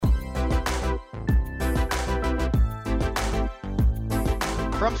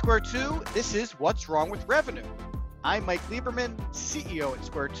From Square 2, this is What's Wrong with Revenue. I'm Mike Lieberman, CEO at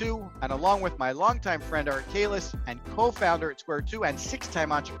Square 2, and along with my longtime friend Eric Kalis and co-founder at Square 2 and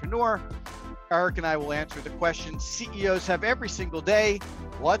six-time entrepreneur, Eric and I will answer the questions CEOs have every single day.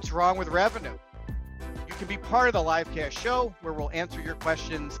 What's wrong with revenue? You can be part of the livecast show where we'll answer your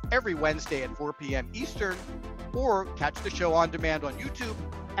questions every Wednesday at 4 p.m. Eastern, or catch the show on demand on YouTube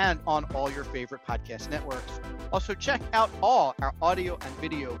and on all your favorite podcast networks. Also, check out all our audio and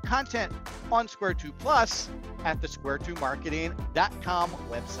video content on Square 2 Plus at the square2marketing.com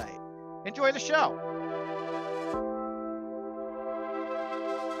website. Enjoy the show.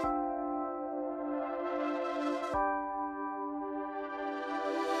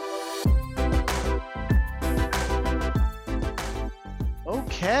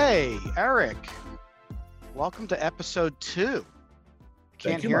 Okay, Eric, welcome to episode 2.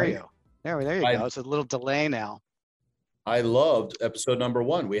 Can't hear you. There you go. It's a little delay now. I loved episode number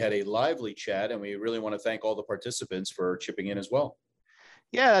 1. We had a lively chat, and we really want to thank all the participants for chipping in as well.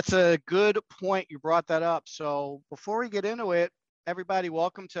 Yeah, that's a good point. You brought that up. So before we get into it, everybody,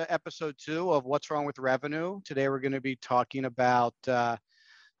 welcome to episode 2 of What's Wrong with Revenue. Today, we're going to be talking about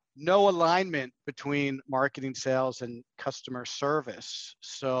no alignment between marketing, sales, and customer service.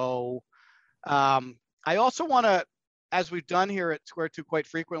 So I also want to, as we've done here at Square 2 quite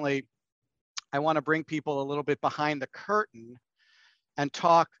frequently, I want to bring people a little bit behind the curtain and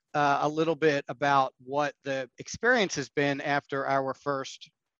talk a little bit about what the experience has been after our first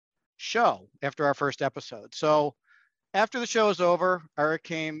show, after our first episode. So after the show was over, Eric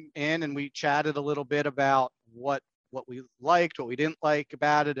came in and we chatted a little bit about what we liked, what we didn't like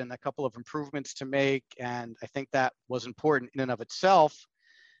about it, and a couple of improvements to make. And I think that was important in and of itself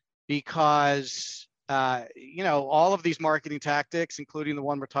because all of these marketing tactics, including the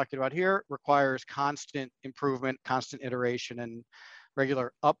one we're talking about here, requires constant improvement, constant iteration, and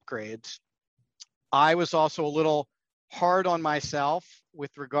regular upgrades. I was also a little hard on myself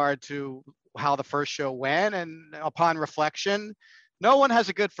with regard to how the first show went. And upon reflection, no one has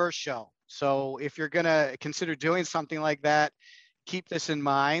a good first show. So if you're going to consider doing something like that, keep this in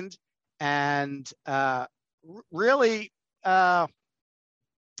mind and really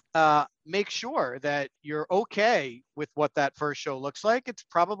make sure that you're okay with what that first show looks like. It's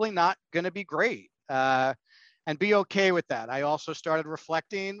probably not going to be great, and be okay with that. I also started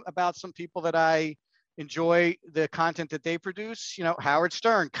reflecting about some people that I enjoy the content that they produce. Howard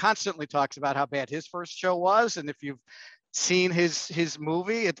Stern constantly talks about how bad his first show was, and if you've seen his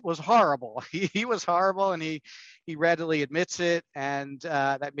movie, it was horrible. He was horrible, and he readily admits it, and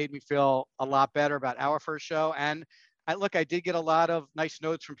that made me feel a lot better about our first show. And I did get a lot of nice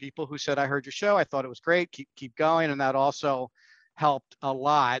notes from people who said, I heard your show, I thought it was great, keep going. And that also helped a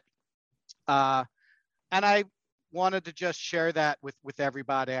lot. And I wanted to just share that with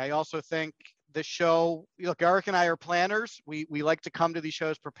everybody. I also think the show, look, Eric and I are planners. We like to come to these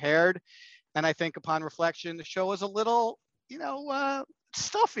shows prepared. And I think upon reflection, the show was a little,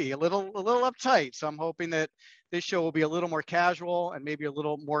 stuffy, a little uptight. So I'm hoping that this show will be a little more casual and maybe a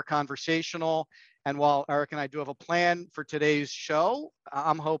little more conversational. And while Eric and I do have a plan for today's show,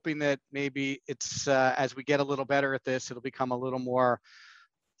 I'm hoping that maybe it's as we get a little better at this, it'll become a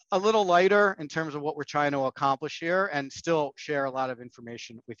little lighter in terms of what we're trying to accomplish here and still share a lot of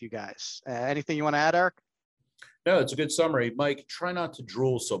information with you guys. Anything you want to add, Eric? No, it's a good summary. Mike, try not to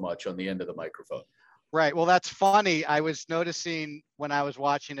drool so much on the end of the microphone. Right. Well, that's funny. I was noticing when I was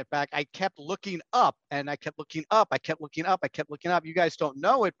watching it back, I kept looking up and I kept looking up. I kept looking up. I kept looking up. You guys don't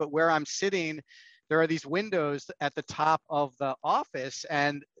know it, but where I'm sitting, there are these windows at the top of the office.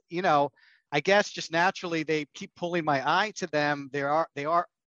 And, I guess just naturally they keep pulling my eye to them. They are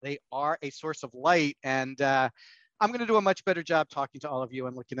a source of light. And I'm going to do a much better job talking to all of you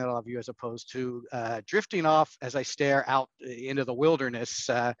and looking at all of you as opposed to drifting off as I stare out into the wilderness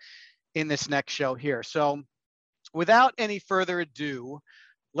in this next show here. So without any further ado,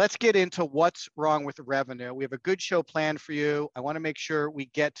 let's get into what's wrong with revenue. We have a good show planned for you. I want to make sure we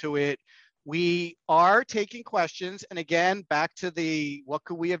get to it. We are taking questions. And again, back to the what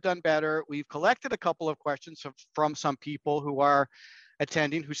could we have done better? We've collected a couple of questions from some people who are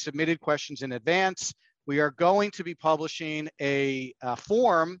attending who submitted questions in advance. We are going to be publishing a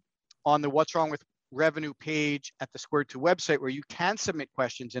form on the What's Wrong with Revenue page at the Square 2 website where you can submit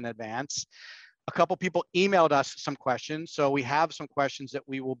questions in advance. A couple people emailed us some questions, so we have some questions that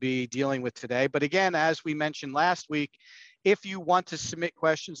we will be dealing with today. But again, as we mentioned last week, if you want to submit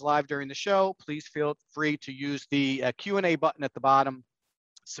questions live during the show, please feel free to use the Q&A button at the bottom,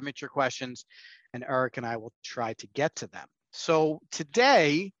 submit your questions, and Eric and I will try to get to them. So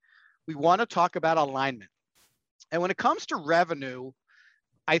today, we want to talk about alignment. And when it comes to revenue,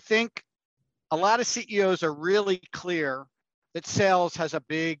 I think a lot of CEOs are really clear that sales is a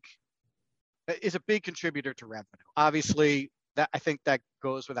big contributor to revenue. Obviously, that I think that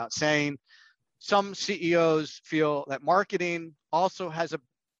goes without saying. Some CEOs feel that marketing also has a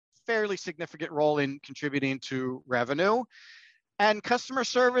fairly significant role in contributing to revenue. And customer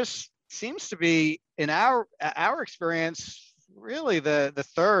service seems to be, in our experience, really the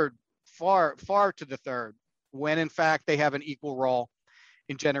third, far to the third, when in fact they have an equal role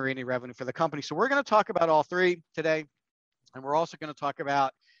in generating revenue for the company. So we're going to talk about all three today, and we're also going to talk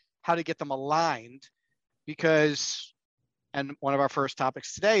about how to get them aligned, because, and one of our first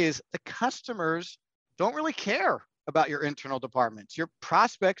topics today is the customers don't really care about your internal departments. Your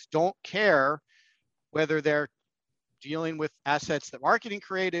prospects don't care whether they're dealing with assets that marketing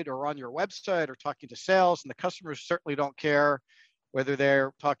created or on your website or talking to sales, and the customers certainly don't care whether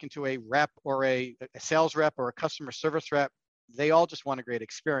they're talking to a rep or a sales rep or a customer service rep. They all just want a great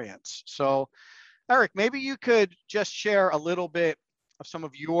experience. So Eric, maybe you could just share a little bit of some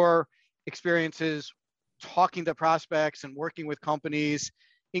of your experiences talking to prospects and working with companies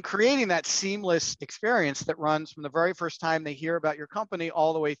in creating that seamless experience that runs from the very first time they hear about your company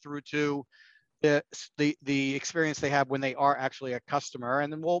all the way through to the experience they have when they are actually a customer.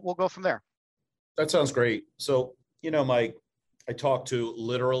 And then we'll go from there. That sounds great. So, Mike, I talk to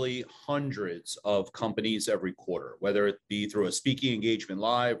literally hundreds of companies every quarter, whether it be through a speaking engagement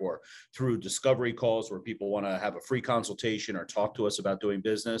live or through discovery calls where people want to have a free consultation or talk to us about doing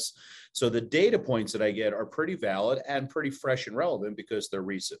business. So the data points that I get are pretty valid and pretty fresh and relevant because they're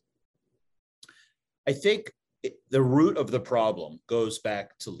recent. I think the root of the problem goes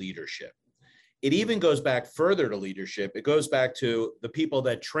back to leadership. It even goes back further to leadership. It goes back to the people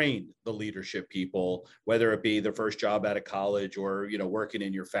that trained the leadership people, whether it be the first job out of college or, working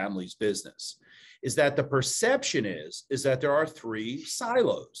in your family's business, is that the perception is that there are three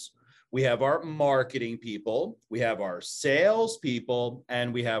silos. We have our marketing people, we have our sales people,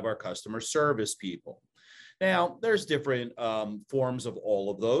 and we have our customer service people. Now, there's different forms of all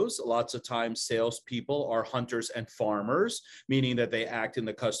of those. Lots of times, salespeople are hunters and farmers, meaning that they act in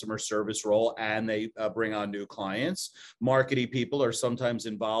the customer service role and they bring on new clients. Marketing people are sometimes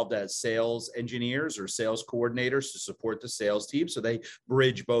involved as sales engineers or sales coordinators to support the sales team, so they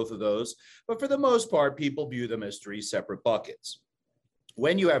bridge both of those. But for the most part, people view them as three separate buckets.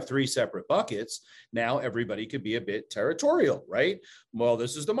 When you have three separate buckets, now everybody could be a bit territorial, right? Well,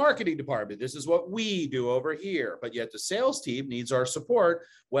 this is the marketing department. This is what we do over here. But yet the sales team needs our support.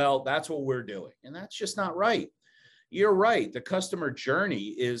 Well, that's what we're doing. And that's just not right. You're right. The customer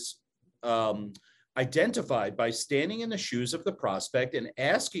journey is identified by standing in the shoes of the prospect and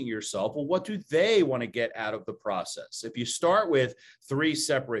asking yourself, well, what do they want to get out of the process? If you start with three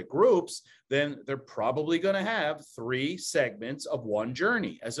separate groups, then they're probably going to have three segments of one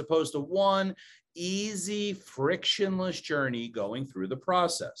journey, as opposed to one easy, frictionless journey going through the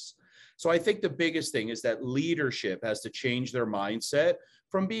process. So I think the biggest thing is that leadership has to change their mindset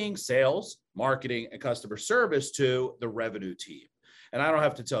from being sales, marketing, and customer service to the revenue team. And I don't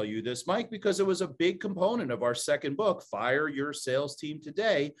have to tell you this, Mike, because it was a big component of our second book, Fire Your Sales Team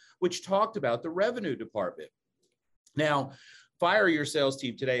Today, which talked about the revenue department. Now, Fire Your Sales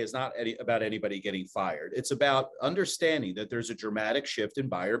Team Today is not about anybody getting fired. It's about understanding that there's a dramatic shift in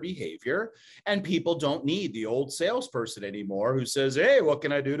buyer behavior, and people don't need the old salesperson anymore who says, hey, what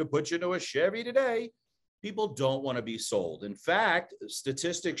can I do to put you into a Chevy today? People don't want to be sold. In fact,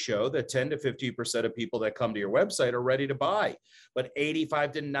 statistics show that 10 to 50% of people that come to your website are ready to buy, but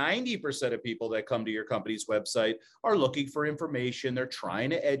 85 to 90% of people that come to your company's website are looking for information. They're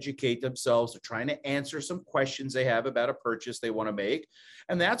trying to educate themselves. They're trying to answer some questions they have about a purchase they want to make.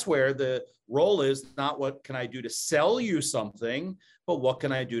 And that's where the role is not what can I do to sell you something, but what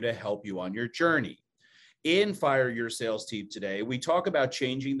can I do to help you on your journey? In Fire Your Sales Team Today, we talk about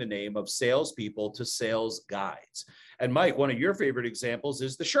changing the name of salespeople to sales guides. And Mike, one of your favorite examples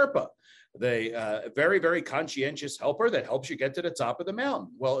is the Sherpa, the very, very conscientious helper that helps you get to the top of the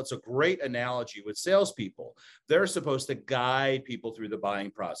mountain. Well, it's a great analogy with salespeople. They're supposed to guide people through the buying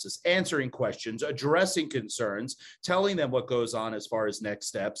process, answering questions, addressing concerns, telling them what goes on as far as next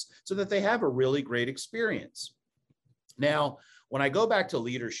steps so that they have a really great experience. Now, when I go back to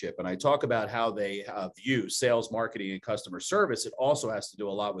leadership and I talk about how they view sales, marketing, and customer service, it also has to do a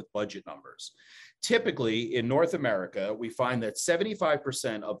lot with budget numbers. Typically, in North America, we find that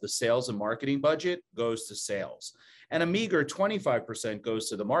 75% of the sales and marketing budget goes to sales, and a meager 25% goes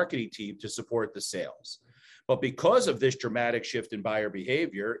to the marketing team to support the sales. But because of this dramatic shift in buyer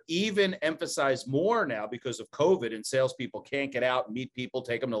behavior, even emphasized more now because of COVID and salespeople can't get out and meet people,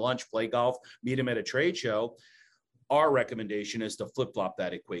 take them to lunch, play golf, meet them at a trade show, our recommendation is to flip-flop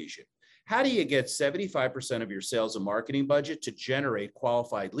that equation. How do you get 75% of your sales and marketing budget to generate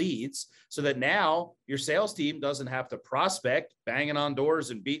qualified leads so that now your sales team doesn't have to prospect, banging on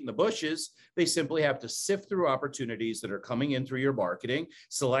doors and beating the bushes? They simply have to sift through opportunities that are coming in through your marketing,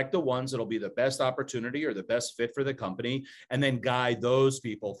 select the ones that'll be the best opportunity or the best fit for the company, and then guide those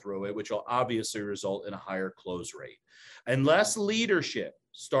people through it, which will obviously result in a higher close rate. Unless leadership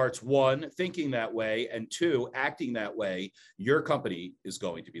starts, one, thinking that way, and two, acting that way, your company is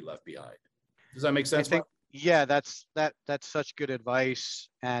going to be left behind. Does that make sense? I think, yeah, that's such good advice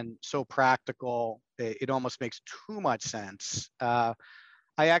and so practical. It almost makes too much sense. I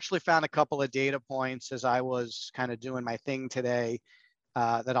actually found a couple of data points as I was kind of doing my thing today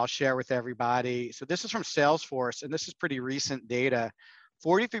that I'll share with everybody. So this is from Salesforce, and this is pretty recent data.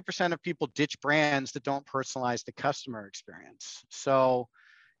 43% of people ditch brands that don't personalize the customer experience. So,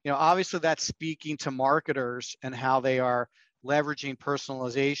 obviously that's speaking to marketers and how they are leveraging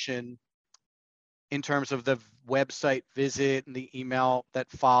personalization in terms of the website visit and the email that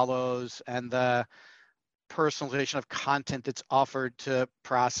follows and the personalization of content that's offered to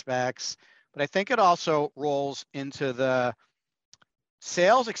prospects. But I think it also rolls into the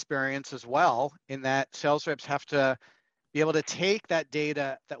sales experience as well, in that sales reps have to be able to take that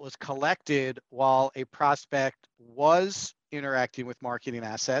data that was collected while a prospect was interacting with marketing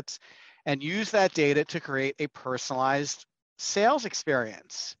assets and use that data to create a personalized sales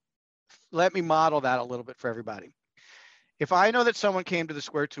experience. Let me model that a little bit for everybody. If I know that someone came to the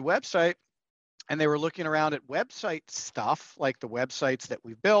Square 2 website and they were looking around at website stuff, like the websites that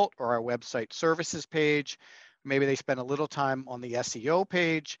we built or our website services page, maybe they spent a little time on the SEO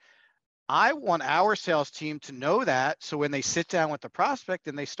page, I want our sales team to know that. So when they sit down with the prospect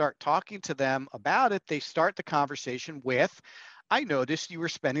and they start talking to them about it, they start the conversation with, I noticed you were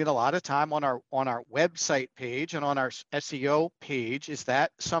spending a lot of time on our website page and on our SEO page. Is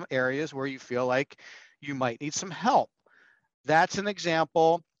that some areas where you feel like you might need some help? That's an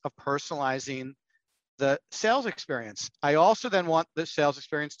example of personalizing the sales experience. I also then want the sales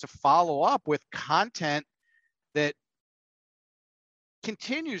experience to follow up with content that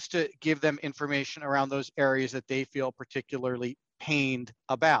continues to give them information around those areas that they feel particularly pained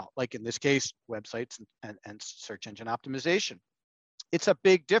about, like in this case, websites and search engine optimization. It's a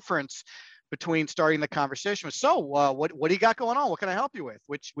big difference between starting the conversation with, so what do you got going on? What can I help you with?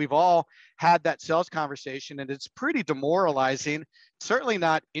 Which we've all had that sales conversation, and it's pretty demoralizing, certainly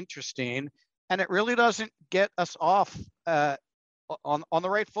not interesting, and it really doesn't get us off on the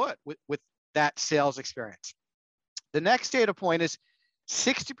right foot with that sales experience. The next data point is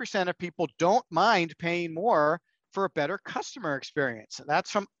 60% of people don't mind paying more for a better customer experience.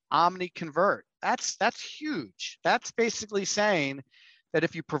 That's from OmniConvert. That's huge. That's basically saying that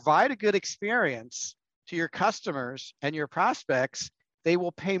if you provide a good experience to your customers and your prospects, they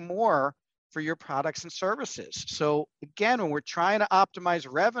will pay more for your products and services. So again, when we're trying to optimize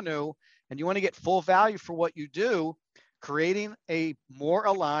revenue and you want to get full value for what you do, creating a more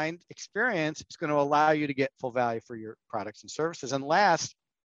aligned experience is going to allow you to get full value for your products and services. And last,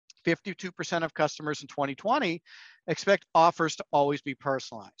 52% of customers in 2020 expect offers to always be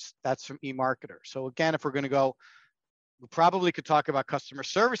personalized. That's from eMarketer. So again, if we're going to go, we probably could talk about customer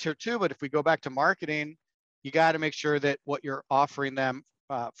service here too, but if we go back to marketing, you got to make sure that what you're offering them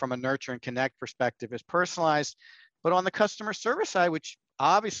from a nurture and connect perspective is personalized. But on the customer service side, which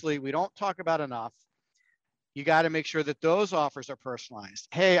obviously we don't talk about enough, you got to make sure that those offers are personalized.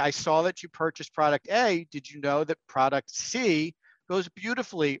 Hey, I saw that you purchased product A. Did you know that product C goes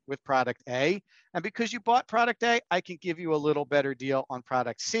beautifully with product A? And because you bought product A, I can give you a little better deal on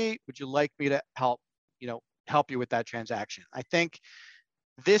product C. Would you like me to help you with that transaction? I think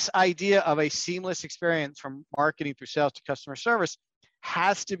this idea of a seamless experience from marketing through sales to customer service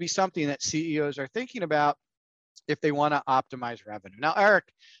has to be something that CEOs are thinking about if they want to optimize revenue. Now, Eric,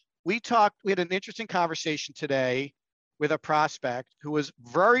 we had an interesting conversation today with a prospect who was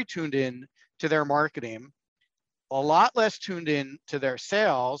very tuned in to their marketing, a lot less tuned in to their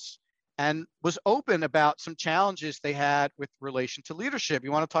sales, and was open about some challenges they had with relation to leadership.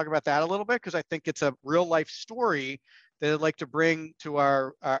 You want to talk about that a little bit? Because I think it's a real life story that I'd like to bring to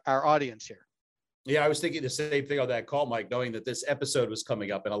our audience here. Yeah, I was thinking the same thing on that call, Mike, knowing that this episode was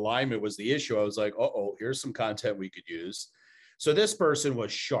coming up and alignment was the issue. I was like, here's some content we could use. So this person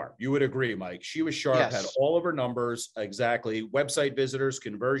was sharp. You would agree, Mike. She was sharp, yes. Had all of her numbers exactly. Website visitors,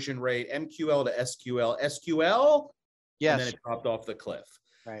 conversion rate, MQL to SQL, SQL, yes. And then it dropped off the cliff.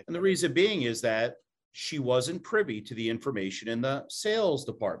 Right. And the reason being is that she wasn't privy to the information in the sales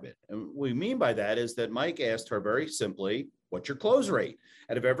department. And what we mean by that is that Mike asked her very simply, What's your close rate?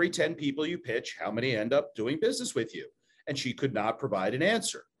 Out of every 10 people you pitch, how many end up doing business with you? And she could not provide an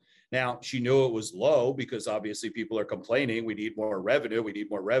answer. Now, she knew it was low because obviously people are complaining, we need more revenue,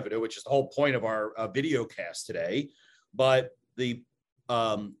 which is the whole point of our video cast today. But the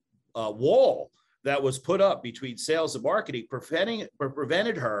wall that was put up between sales and marketing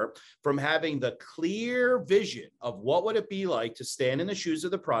prevented her from having the clear vision of what would it be like to stand in the shoes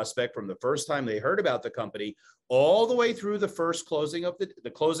of the prospect from the first time they heard about the company all the way through the first closing of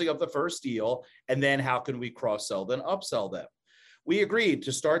the closing of the first deal, and then how can we cross-sell then upsell them. We agreed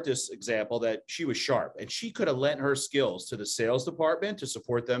to start this example that she was sharp and she could have lent her skills to the sales department to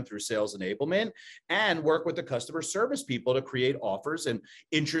support them through sales enablement and work with the customer service people to create offers and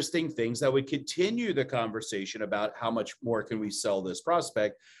interesting things that would continue the conversation about how much more can we sell this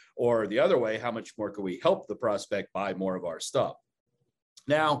prospect, or the other way, how much more can we help the prospect buy more of our stuff.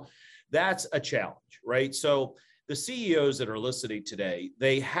 Now, that's a challenge, right? So the CEOs that are listening today,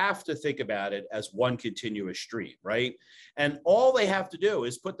 they have to think about it as one continuous stream, right? And all they have to do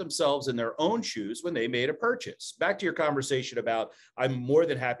is put themselves in their own shoes when they made a purchase. Back to your conversation about, I'm more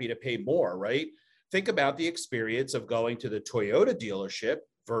than happy to pay more, right? Think about the experience of going to the Toyota dealership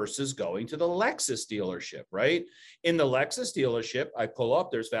versus going to the Lexus dealership, right? In the Lexus dealership, I pull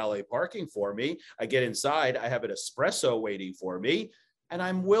up, there's valet parking for me. I get inside, I have an espresso waiting for me. And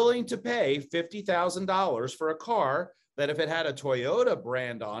I'm willing to pay $50,000 for a car that if it had a Toyota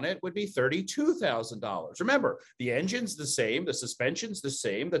brand on it would be $32,000. Remember, the engine's the same, the suspension's the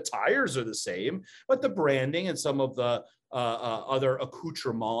same, the tires are the same, but the branding and some of the other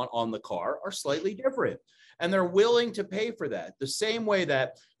accoutrement on the car are slightly different. And they're willing to pay for that. The same way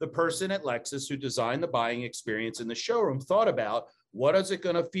that the person at Lexus who designed the buying experience in the showroom thought about, what is it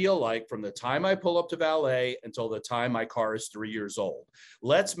going to feel like from the time I pull up to valet until the time my car is 3 years old?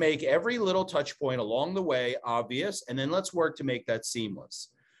 Let's make every little touch point along the way obvious, and then let's work to make that seamless.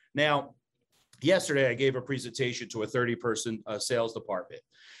 Now, yesterday I gave a presentation to a 30-person sales department,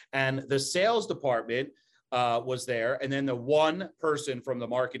 and the sales department was there, and then the one person from the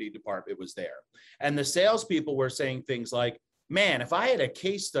marketing department was there. And the salespeople were saying things like, man, if I had a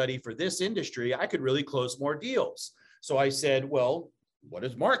case study for this industry, I could really close more deals. So I said, well, what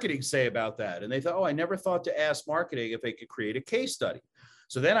does marketing say about that? And they thought, oh, I never thought to ask marketing if they could create a case study.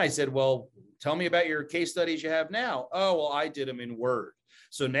 So then I said, well, tell me about your case studies you have now. Oh, well, I did them in Word.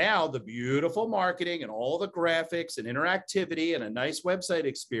 So now the beautiful marketing and all the graphics and interactivity and a nice website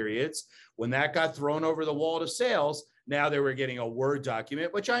experience, when that got thrown over the wall to sales, now they were getting a Word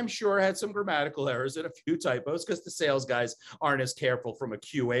document, which I'm sure had some grammatical errors and a few typos because the sales guys aren't as careful from a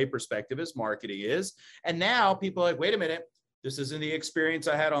QA perspective as marketing is. And now people are like, wait a minute, this isn't the experience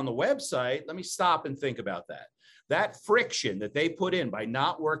I had on the website. Let me stop and think about that. That friction that they put in by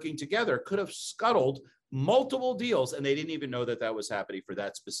not working together could have scuttled multiple deals, and they didn't even know that that was happening for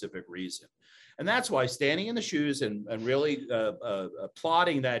that specific reason. And that's why standing in the shoes and really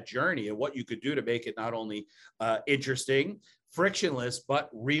plotting that journey and what you could do to make it not only interesting, frictionless, but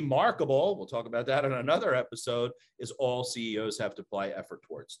remarkable, we'll talk about that in another episode, is all CEOs have to apply effort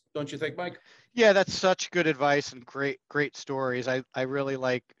towards. Don't you think, Mike? Yeah, that's such good advice and great stories. I really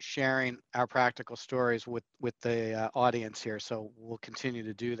like sharing our practical stories with the audience here. So we'll continue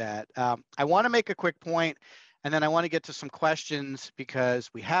to do that. I want to make a quick point, and then I want to get to some questions because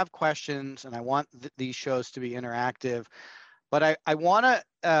we have questions and I want these shows to be interactive. But I want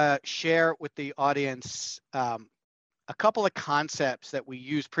to share with the audience a couple of concepts that we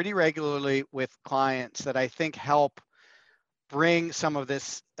use pretty regularly with clients that I think help bring some of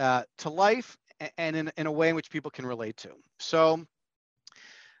this to life and in a way in which people can relate to. So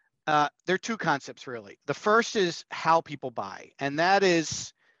there are two concepts really. The first is how people buy, and that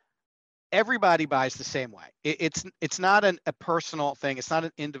is everybody buys the same way. It's not a personal thing. It's not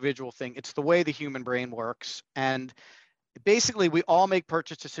an individual thing. It's the way the human brain works. And basically, we all make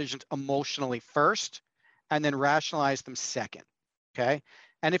purchase decisions emotionally first and then rationalize them second, okay?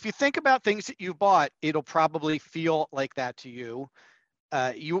 And if you think about things that you bought, it'll probably feel like that to you.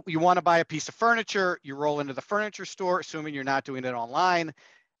 You want to buy a piece of furniture, you roll into the furniture store, assuming you're not doing it online,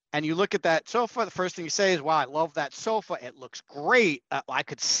 and you look at that sofa, the first thing you say is, wow, I love that sofa. It looks great. I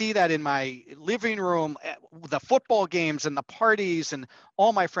could see that in my living room, the football games and the parties, and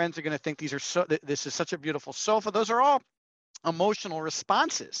all my friends are going to think this is such a beautiful sofa. Those are all emotional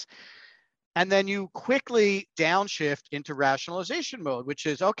responses. And then you quickly downshift into rationalization mode, which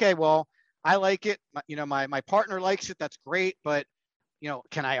is, okay, well, I like it. My partner likes it. That's great. But,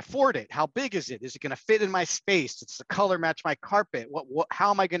 can I afford it? How big is it? Is it going to fit in my space? Does the color match my carpet? How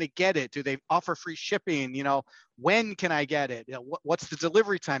am I going to get it? Do they offer free shipping? When can I get it? What's the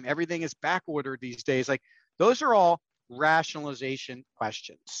delivery time? Everything is back ordered these days. Like, those are all rationalization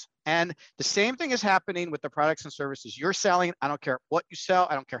questions. And the same thing is happening with the products and services you're selling. I don't care what you sell.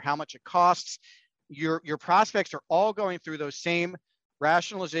 I don't care how much it costs. Your prospects are all going through those same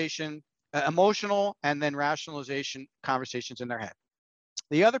rationalization, emotional, and then rationalization conversations in their head.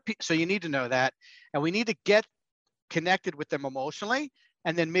 So you need to know that, and we need to get connected with them emotionally,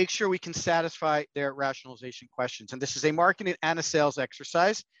 and then make sure we can satisfy their rationalization questions. And this is a marketing and a sales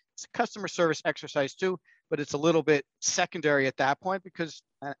exercise. It's a customer service exercise too, but it's a little bit secondary at that point because,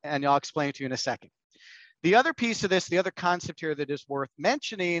 and I'll explain to you in a second. The other piece of this, the other concept here that is worth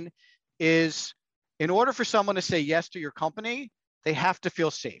mentioning is, in order for someone to say yes to your company, they have to feel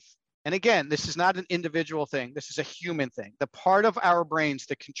safe. And again, this is not an individual thing. This is a human thing. The part of our brains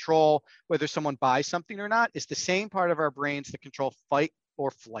that control whether someone buys something or not is the same part of our brains that control fight or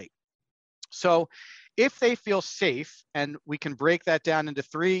flight. So if they feel safe, and we can break that down into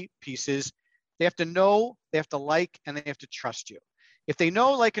 3 pieces, they have to know, they have to like, and they have to trust you. If they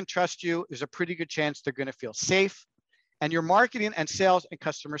know, like, and trust you, there's a pretty good chance they're going to feel safe. And your marketing and sales and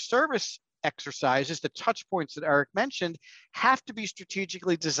customer service exercises, the touch points that Eric mentioned, have to be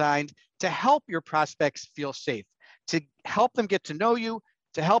strategically designed to help your prospects feel safe, to help them get to know you,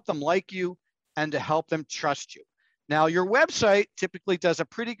 to help them like you, and to help them trust you. Now, your website typically does a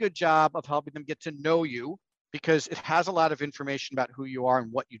pretty good job of helping them get to know you because it has a lot of information about who you are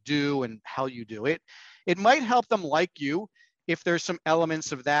and what you do and how you do it. It might help them like you if there's some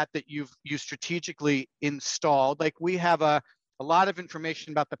elements of that you strategically installed. Like, we have a lot of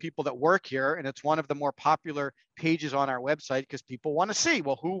information about the people that work here, and it's one of the more popular pages on our website because people want to see,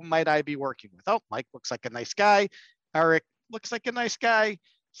 well, who might I be working with? Oh, Mike looks like a nice guy. Eric looks like a nice guy.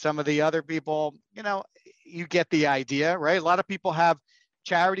 Some of the other people, you get the idea, right? A lot of people have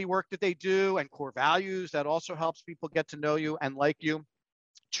charity work that they do and core values that also helps people get to know you and like you.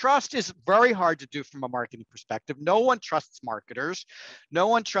 Trust is very hard to do from a marketing perspective. No one trusts marketers. No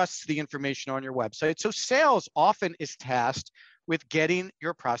one trusts the information on your website. So sales often is tasked with getting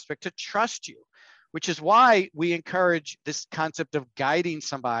your prospect to trust you, which is why we encourage this concept of guiding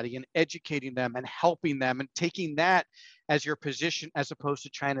somebody and educating them and helping them and taking that as your position, as opposed to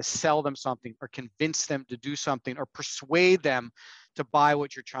trying to sell them something or convince them to do something or persuade them to buy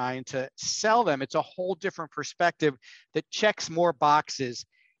what you're trying to sell them. It's a whole different perspective that checks more boxes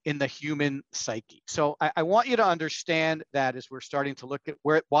in the human psyche. So I want you to understand that as we're starting to look at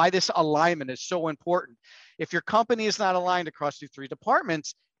why this alignment is so important. If your company is not aligned across these 3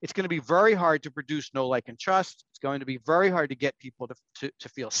 departments, it's going to be very hard to produce know, like, and trust. It's going to be very hard to get people to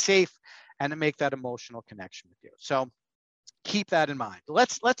feel safe and to make that emotional connection with you. So keep that in mind.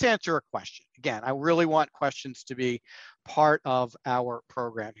 Let's answer a question. Again, I really want questions to be part of our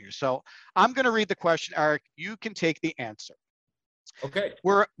program here. So I'm going to read the question, Eric. You can take the answer. Okay.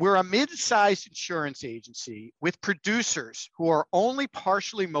 We're a mid-sized insurance agency with producers who are only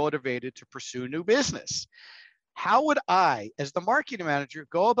partially motivated to pursue new business. How would I, as the marketing manager,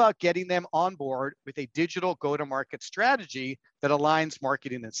 go about getting them on board with a digital go-to-market strategy that aligns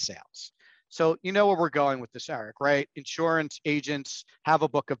marketing and sales? So you know where we're going with this, Eric, right? Insurance agents have a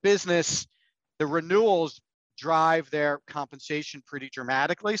book of business. The renewals drive their compensation pretty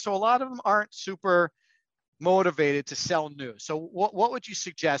dramatically. So a lot of them aren't super motivated to sell new. So what would you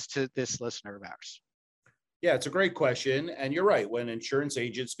suggest to this listener of ours? Yeah, it's a great question. And you're right. When insurance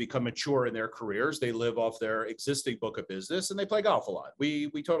agents become mature in their careers, they live off their existing book of business and they play golf a lot. We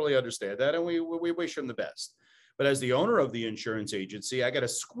totally understand that, and we wish them the best. But as the owner of the insurance agency, I got to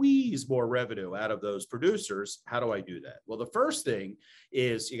squeeze more revenue out of those producers. How do I do that? Well, the first thing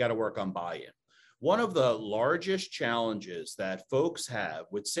is you got to work on buy-in. One of the largest challenges that folks have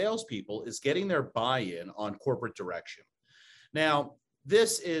with salespeople is getting their buy-in on corporate direction. Now,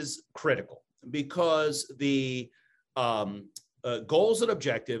 this is critical because the goals and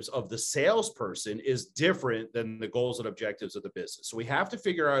objectives of the salesperson is different than the goals and objectives of the business. So we have to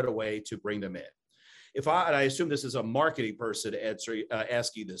figure out a way to bring them in. And I assume this is a marketing person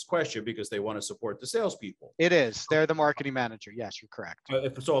asking this question because they want to support the salespeople. It is. They're the marketing manager. Yes, you're correct.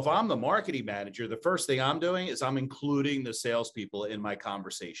 So if I'm the marketing manager, the first thing I'm doing is I'm including the salespeople in my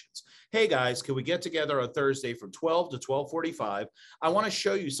conversations. Hey guys, can we get together on Thursday from 12 to 12:45? I want to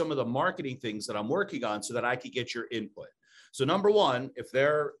show you some of the marketing things that I'm working on so that I could get your input. So number one, if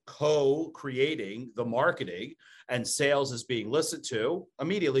they're co-creating the marketing and sales is being listened to,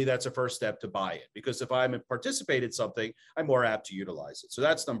 immediately that's a first step to buy it. Because if I'm participating in something, I'm more apt to utilize it. So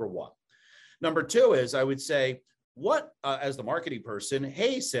that's number one. Number two is I would say, as the marketing person,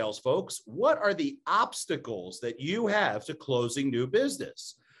 hey, sales folks, what are the obstacles that you have to closing new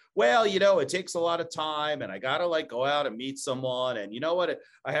business? Well, you know, it takes a lot of time and I got to like go out and meet someone. And you know what?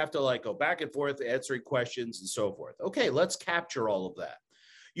 I have to like go back and forth answering questions and so forth. Okay, let's capture all of that.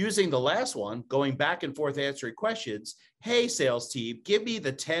 Using the last one, going back and forth answering questions. Hey, sales team, give me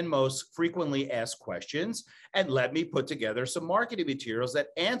the 10 most frequently asked questions and let me put together some marketing materials that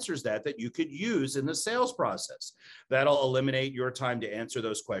answers that you could use in the sales process. That'll eliminate your time to answer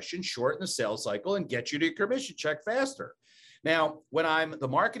those questions, shorten the sales cycle, and get you to your commission check faster. Now, when I'm the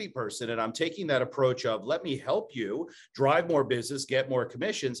marketing person and I'm taking that approach of let me help you drive more business, get more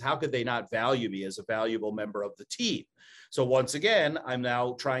commissions, how could they not value me as a valuable member of the team? So once again, I'm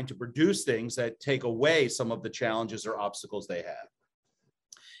now trying to produce things that take away some of the challenges or obstacles they have.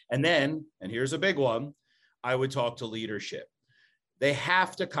 And then, and here's a big one, I would talk to leadership. They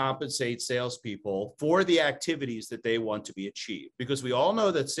have to compensate salespeople for the activities that they want to be achieved, because we all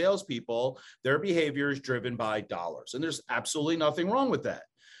know that salespeople, their behavior is driven by dollars, and there's absolutely nothing wrong with that.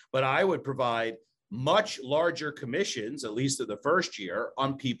 But I would provide much larger commissions, at least in the first year,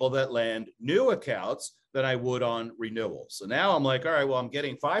 on people that land new accounts than I would on renewals. So now I'm like, all right, well, I'm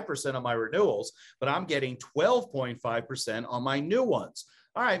getting 5% on my renewals, but I'm getting 12.5% on my new ones.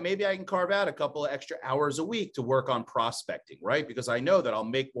 All right, maybe I can carve out a couple of extra hours a week to work on prospecting, right? Because I know that I'll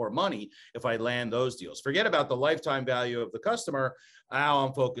make more money if I land those deals. Forget about the lifetime value of the customer. Now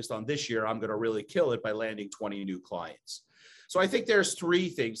I'm focused on this year. I'm going to really kill it by landing 20 new clients. So I think there's three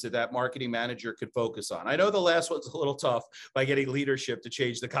things that marketing manager could focus on. I know the last one's a little tough by getting leadership to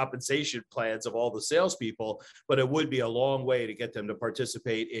change the compensation plans of all the salespeople, but it would be a long way to get them to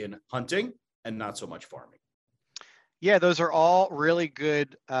participate in hunting and not so much farming. Yeah, those are all really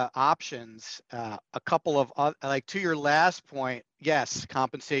good options. A couple of like to your last point, yes,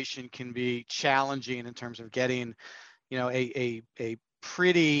 compensation can be challenging in terms of getting, you know, a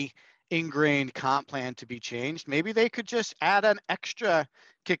pretty ingrained comp plan to be changed. Maybe they could just add an extra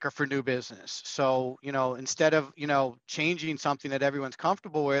kicker for new business. So, you know, instead of, you know, changing something that everyone's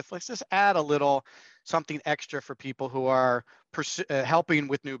comfortable with, let's just add a little something extra for people who are helping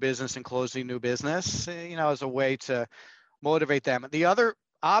with new business and closing new business, you know, as a way to motivate them. The other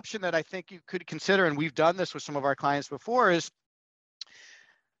option that I think you could consider, and we've done this with some of our clients before, is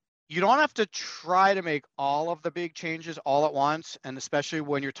you don't have to try to make all of the big changes all at once. And especially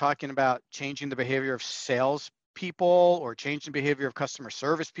when you're talking about changing the behavior of sales people or changing the behavior of customer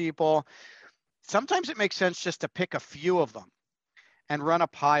service people, sometimes it makes sense just to pick a few of them and run a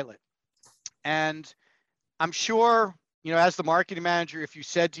pilot. And I'm sure, you know, as the marketing manager, if you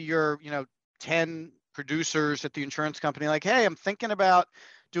said to your, you know, 10 producers at the insurance company, like, hey, I'm thinking about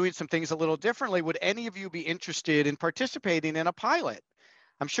doing some things a little differently, would any of you be interested in participating in a pilot?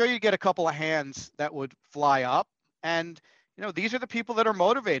 I'm sure you get a couple of hands that would fly up. And, you know, these are the people that are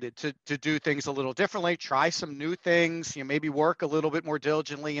motivated to do things a little differently, try some new things, you know, maybe work a little bit more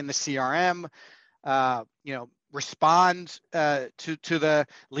diligently in the CRM, you know, respond to the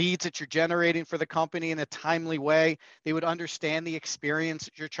leads that you're generating for the company in a timely way. They would understand the experience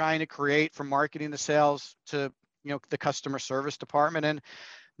that you're trying to create from marketing to sales to, you know, the customer service department. And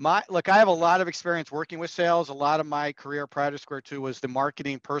look, I have a lot of experience working with sales. A lot of my career prior to Square Two was the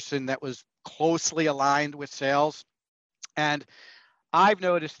marketing person that was closely aligned with sales. And I've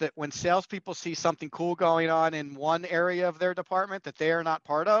noticed that when salespeople see something cool going on in one area of their department that they are not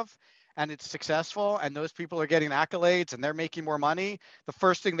part of, and it's successful, and those people are getting accolades and they're making more money, the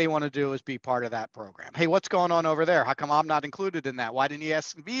first thing they want to do is be part of that program. Hey, what's going on over there? How come I'm not included in that? Why didn't you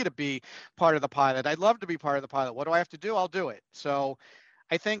ask me to be part of the pilot? I'd love to be part of the pilot. What do I have to do? I'll do it. So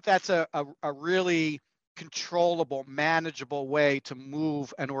I think that's a really controllable, manageable way to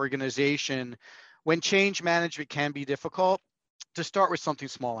move an organization when change management can be difficult, to start with something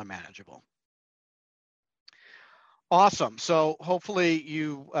small and manageable. Awesome. So hopefully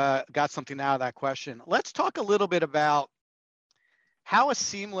you got something out of that question. Let's talk a little bit about how a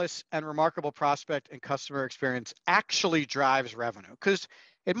seamless and remarkable prospect and customer experience actually drives revenue. Because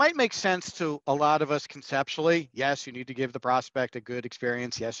it might make sense to a lot of us conceptually. Yes, you need to give the prospect a good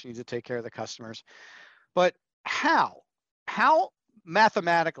experience. Yes, you need to take care of the customers. But how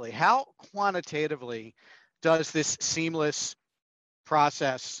mathematically, how quantitatively does this seamless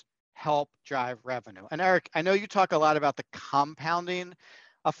process help drive revenue? And Eric, I know you talk a lot about the compounding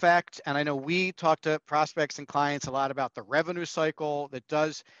effect, and I know we talk to prospects and clients a lot about the revenue cycle that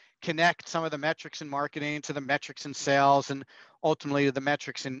does connect some of the metrics in marketing to the metrics in sales and ultimately to the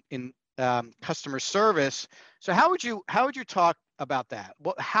metrics in customer service. So how would you talk about that?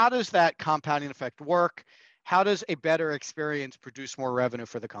 How does that compounding effect work? How does a better experience produce more revenue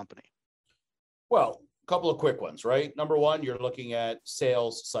for the company? Well, a couple of quick ones, right? Number one, you're looking at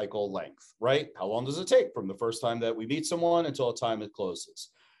sales cycle length, right? How long does it take from the first time that we meet someone until the time it closes?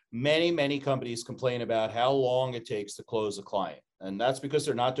 Many companies complain about how long it takes to close a client. And that's because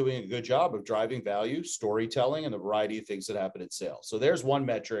they're not doing a good job of driving value, storytelling, and the variety of things that happen at sales. So there's one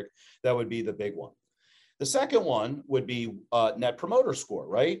metric that would be the big one. The second one would be net promoter score,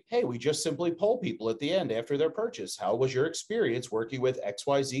 right? Hey, we just simply poll people at the end after their purchase. How was your experience working with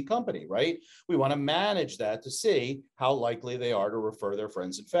XYZ company, right? We want to manage that to see how likely they are to refer their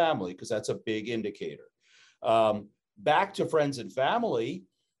friends and family, because that's a big indicator. Back to friends and family,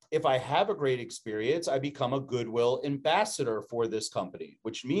 if I have a great experience, I become a goodwill ambassador for this company,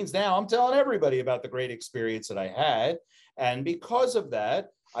 which means now I'm telling everybody about the great experience that I had. And because of that,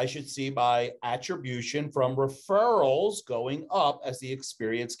 I should see my attribution from referrals going up as the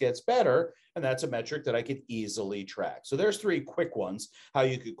experience gets better. And that's a metric that I could easily track. So there's three quick ones, how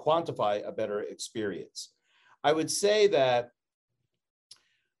you could quantify a better experience. I would say that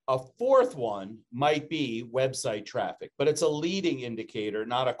a fourth one might be website traffic, but it's a leading indicator,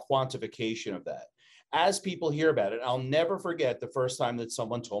 not a quantification of that. As people hear about it, I'll never forget the first time that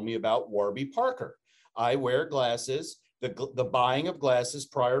someone told me about Warby Parker. I wear glasses. The buying of glasses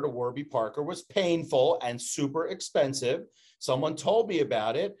prior to Warby Parker was painful and super expensive. Someone told me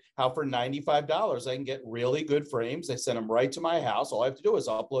about it, how for $95, I can get really good frames. They send them right to my house. All I have to do is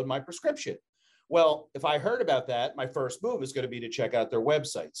upload my prescription. Well, if I heard about that, my first move is going to be to check out their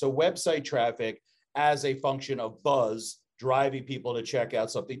website. So website traffic as a function of buzz, driving people to check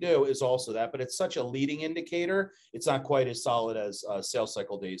out something new is also that, but it's such a leading indicator. It's not quite as solid as sales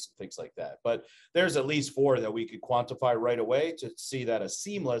cycle days and things like that. But there's at least four that we could quantify right away to see that a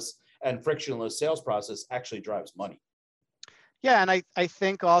seamless and frictionless sales process actually drives money. Yeah, and I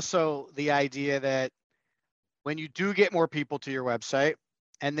think also the idea that when you do get more people to your website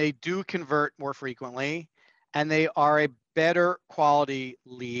and they do convert more frequently and they are a better quality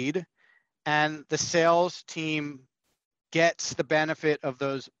lead and the sales team gets the benefit of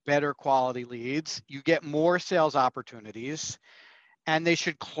those better quality leads, you get more sales opportunities and they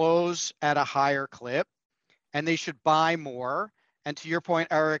should close at a higher clip and they should buy more. And to your point,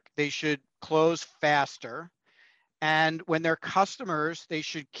 Eric, they should close faster. And when they're customers, they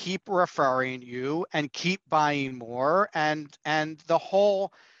should keep referring you and keep buying more. And the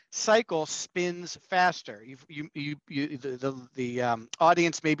whole cycle spins faster. The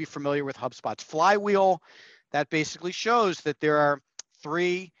audience may be familiar with HubSpot's flywheel. That basically shows that there are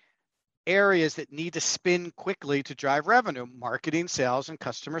three areas that need to spin quickly to drive revenue: marketing, sales, and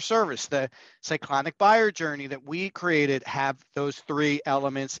customer service. The cyclonic buyer journey that we created have those three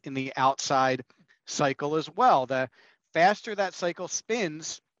elements in the outside cycle as well. The faster that cycle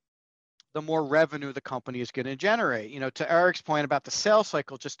spins, the more revenue the company is going to generate. To Eric's point about the sales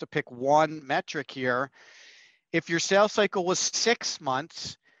cycle, just to pick one metric here, if your sales cycle was 6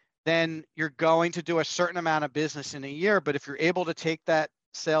 months, then you're going to do a certain amount of business in a year. But if you're able to take that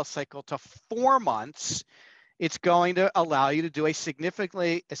sales cycle to 4 months, it's going to allow you to do a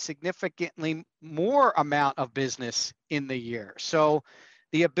significantly more amount of business in the year. So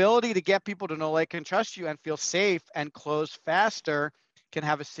the ability to get people to know, like, and trust you and feel safe and close faster can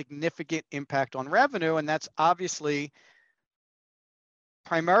have a significant impact on revenue. And that's obviously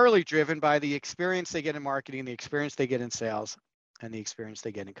primarily driven by the experience they get in marketing, the experience they get in sales, and the experience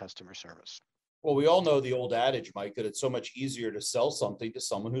they get in customer service. Well, we all know the old adage, Mike, that it's so much easier to sell something to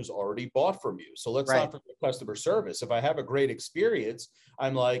someone who's already bought from you. So let's not forget customer service. If I have a great experience,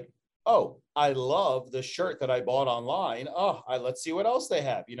 I'm like, oh, I love the shirt that I bought online. Let's see what else they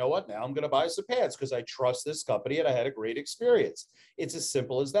have. You know what? Now I'm going to buy some pants because I trust this company and I had a great experience. It's as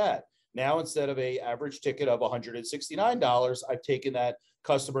simple as that. Now, instead of an average ticket of $169, I've taken that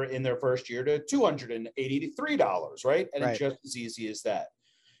customer in their first year to $283, right? And it's just as easy as that.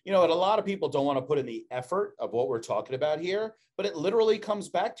 And a lot of people don't want to put in the effort of what we're talking about here, but it literally comes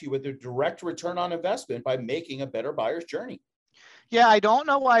back to you with a direct return on investment by making a better buyer's journey. Yeah, I don't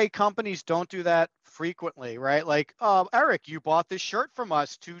know why companies don't do that frequently, right? Like, Eric, you bought this shirt from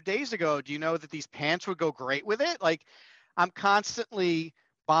us 2 days ago. Do you know that these pants would go great with it? Like, I'm constantly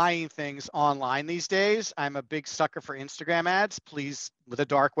buying things online these days. I'm a big sucker for Instagram ads. Please, with the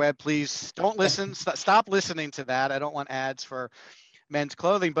dark web, please don't listen. Stop listening to that. I don't want ads for men's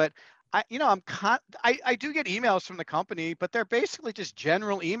clothing. But I do get emails from the company, but they're basically just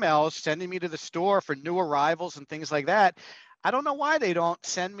general emails sending me to the store for new arrivals and things like that. I don't know why they don't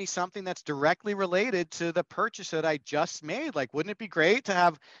send me something that's directly related to the purchase that I just made. Like, wouldn't it be great to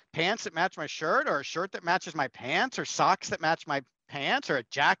have pants that match my shirt, or a shirt that matches my pants, or socks that match my pants, or a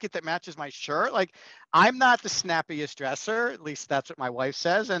jacket that matches my shirt? Like, I'm not the snappiest dresser, at least that's what my wife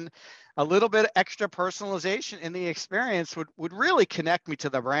says. And a little bit of extra personalization in the experience would really connect me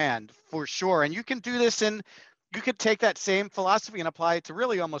to the brand for sure. And you can do this in you could take that same philosophy and apply it to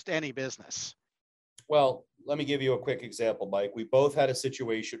really almost any business. Well, let me give you a quick example, Mike. We both had a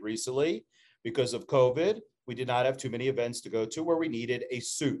situation recently because of COVID. We did not have too many events to go to where we needed a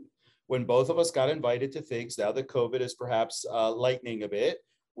suit. When both of us got invited to things, now that COVID is perhaps lightening a bit,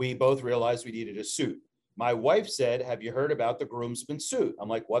 we both realized we needed a suit. My wife said, "Have you heard about the groomsman suit?" I'm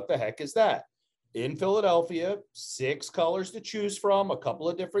like, "What the heck is that?" In Philadelphia, 6 colors to choose from, a couple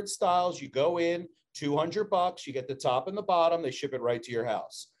of different styles. You go in, $200, you get the top and the bottom, they ship it right to your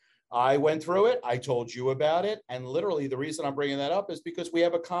house. I went through it. I told you about it. And literally the reason I'm bringing that up is because we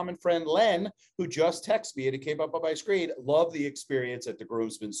have a common friend, Len, who just texted me and it came up on my screen. Love the experience at the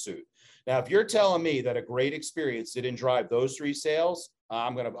groomsman suit. Now, if you're telling me that a great experience didn't drive those 3 sales,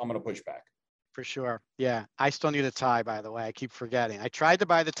 I'm gonna push back. For sure. Yeah. I still need a tie, by the way. I keep forgetting. I tried to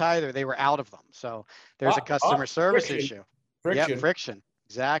buy the tie there. They were out of them. So there's a customer service friction. issue. Friction. Yep, friction.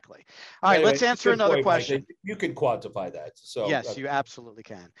 Exactly. All right, Anyway, let's answer another point, Mike. question. You can quantify that. So Yes, you absolutely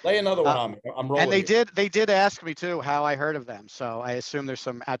can. lay another one on me. I'm rolling. And they did ask me too how I heard of them. So I assume there's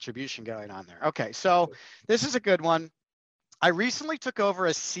some attribution going on there. Okay, so this is a good one. I recently took over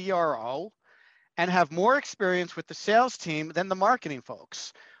as CRO and have more experience with the sales team than the marketing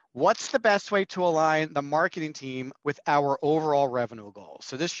folks. What's the best way to align the marketing team with our overall revenue goals?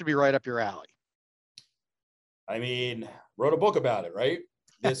 So this should be right up your alley. I mean, wrote a book about it, right?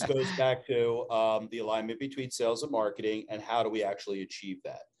 This goes back to the alignment between sales and marketing and how do we actually achieve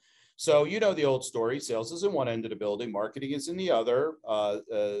that. So, you know, the old story, sales is in one end of the building, marketing is in the other.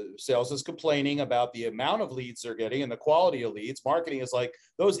 Sales is complaining about the amount of leads they're getting and the quality of leads. Marketing is like,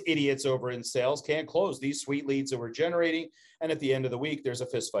 those idiots over in sales can't close these sweet leads that we're generating. And at the end of the week, there's a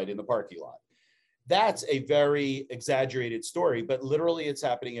fist fight in the parking lot. That's a very exaggerated story, but literally it's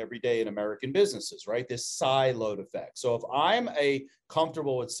happening every day in American businesses, right? This siloed effect. So if I'm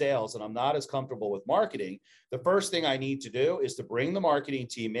comfortable with sales and I'm not as comfortable with marketing, the first thing I need to do is to bring the marketing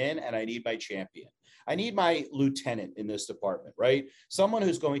team in, and I need my champion. I need my lieutenant in this department, right? Someone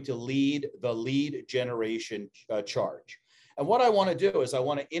who's going to lead the lead generation charge. And what I want to do is I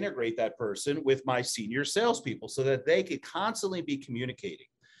want to integrate that person with my senior salespeople so that they could constantly be communicating.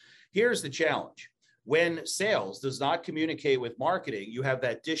 Here's the challenge. When sales does not communicate with marketing, you have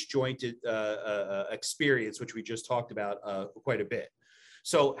that disjointed experience, which we just talked about quite a bit.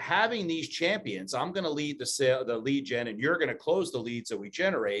 So having these champions, I'm going to lead the lead gen, and you're going to close the leads that we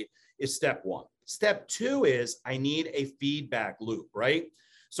generate, is step 1. Step 2 is I need a feedback loop, right?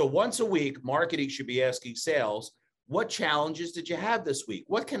 So once a week, marketing should be asking sales, what challenges did you have this week?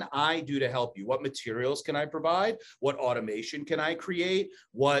 What can I do to help you? What materials can I provide? What automation can I create?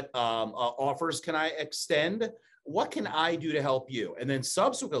 What offers can I extend? What can I do to help you? And then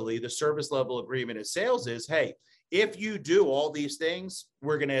subsequently, the service level agreement in sales is, hey, if you do all these things,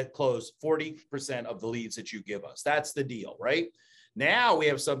 we're going to close 40% of the leads that you give us. That's the deal, right? Now we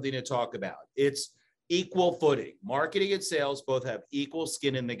have something to talk about. It's equal footing. Marketing and sales both have equal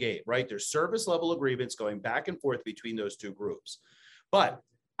skin in the game, right? There's service level agreements going back and forth between those 2 groups. But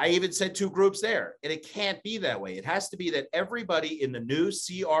I even said 2 groups there, and it can't be that way. It has to be that everybody in the new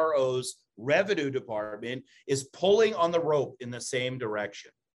CRO's revenue department is pulling on the rope in the same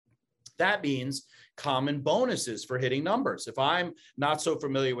direction. That means common bonuses for hitting numbers. If I'm not so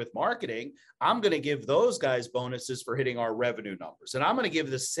familiar with marketing, I'm going to give those guys bonuses for hitting our revenue numbers. And I'm going to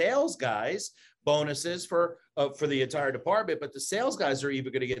give the sales guys bonuses for the entire department, but the sales guys are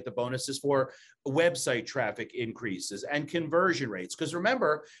even going to get the bonuses for website traffic increases and conversion rates. Because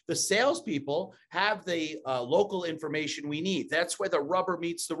remember, the salespeople have the local information we need. That's where the rubber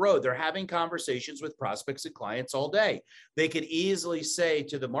meets the road. They're having conversations with prospects and clients all day. They could easily say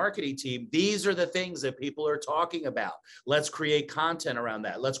to the marketing team, these are the things that people are talking about. Let's create content around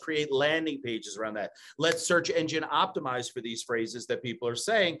that. Let's create landing pages around that. Let's search engine optimize for these phrases that people are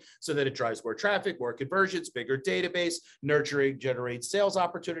saying so that it drives more traffic, more conversions, bigger database, nurturing, generates sales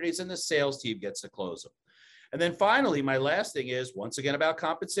opportunities, and the sales team gets to close them. And then finally, my last thing is, once again, about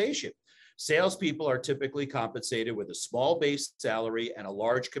compensation. Salespeople are typically compensated with a small base salary and a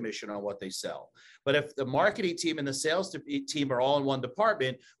large commission on what they sell. But if the marketing team and the sales team are all in one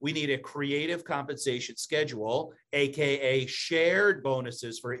department, we need a creative compensation schedule, AKA shared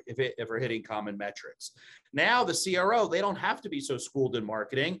bonuses for if we're hitting common metrics. Now the CRO, they don't have to be so schooled in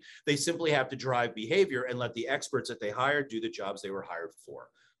marketing. They simply have to drive behavior and let the experts that they hired do the jobs they were hired for.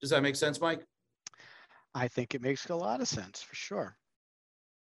 Does that make sense, Mike? I think it makes a lot of sense for sure.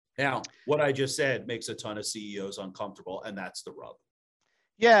 Now, what I just said makes a ton of CEOs uncomfortable, and that's the rub.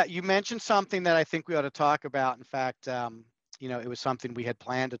 Yeah, you mentioned something that I think we ought to talk about. In fact, it was something we had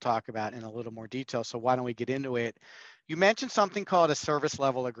planned to talk about in a little more detail. So why don't we get into it? You mentioned something called a service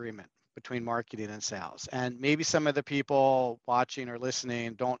level agreement. between marketing and sales. And maybe some of the people watching or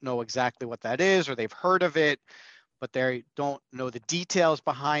listening don't know exactly what that is, or they've heard of it, but they don't know the details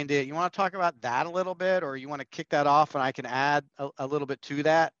behind it. You want to talk about that a little bit, or you want to kick that off and I can add a little bit to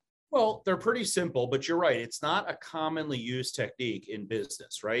that? Well, they're pretty simple, but you're right. It's not a commonly used technique in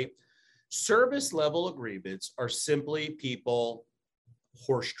business, right? Service level agreements are simply people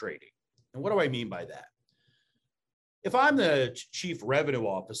horse trading. And what do I mean by that? If I'm the chief revenue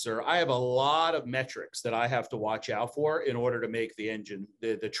officer, I have a lot of metrics that I have to watch out for in order to make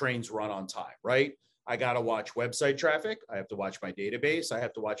the trains run on time, right? I got to watch website traffic. I have to watch my database. I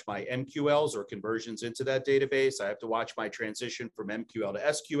have to watch my MQLs or conversions into that database. I have to watch my transition from MQL to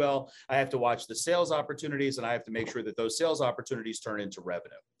SQL. I have to watch the sales opportunities, and I have to make sure that those sales opportunities turn into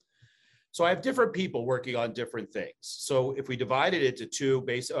revenue. So I have different people working on different things. So if we divide it into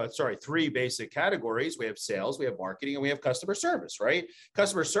three basic categories, we have sales, we have marketing, and we have customer service, right?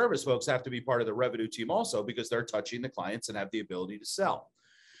 Customer service folks have to be part of the revenue team also because they're touching the clients and have the ability to sell.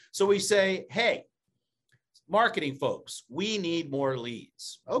 So we say, hey, marketing folks, we need more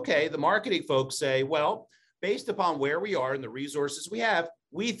leads. Okay, the marketing folks say, well, based upon where we are and the resources we have,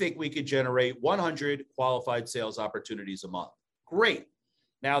 we think we could generate 100 qualified sales opportunities a month. Great.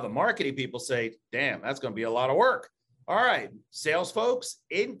 Now the marketing people say, damn, that's going to be a lot of work. All right, sales folks,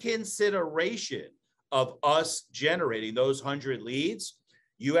 in consideration of us generating those 100 leads,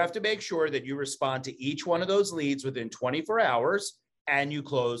 you have to make sure that you respond to each one of those leads within 24 hours and you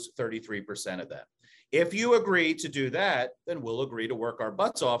close 33% of them. If you agree to do that, then we'll agree to work our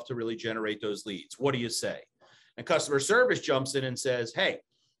butts off to really generate those leads. What do you say? And customer service jumps in and says, hey,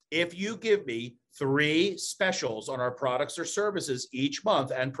 if you give me 3 specials on our products or services each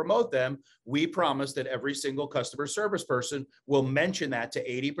month and promote them, we promise that every single customer service person will mention that to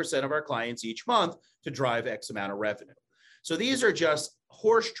 80% of our clients each month to drive X amount of revenue. So these are just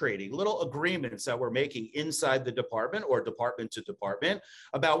horse trading, little agreements that we're making inside the department or department to department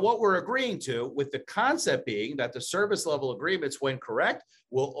about what we're agreeing to, with the concept being that the service level agreements, when correct,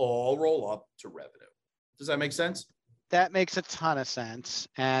 will all roll up to revenue. Does that make sense? That makes a ton of sense.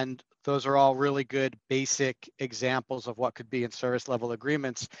 And those are all really good basic examples of what could be in service level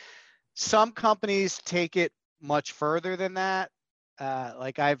agreements. Some companies take it much further than that.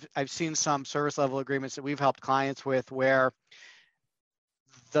 Like I've seen some service level agreements that we've helped clients with where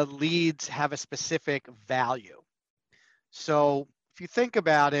the leads have a specific value. So if you think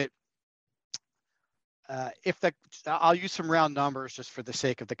about it, I'll use some round numbers just for the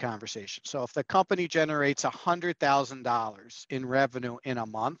sake of the conversation. So if the company generates $100,000 in revenue in a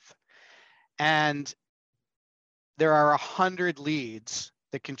month, and there are 100 leads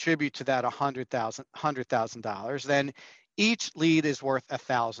that contribute to that $100,000, then each lead is worth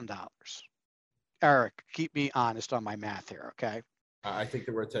 $1,000. Eric, keep me honest on my math here, okay? I think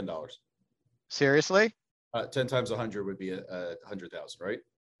they're worth $10. Seriously? 10 times 100 would be 100,000, right?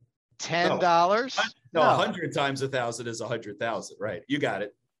 $10? No, 100 times 1,000 is 100,000, right? You got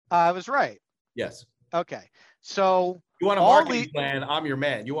it. I was right. Yes. Okay. So you want a marketing plan? I'm your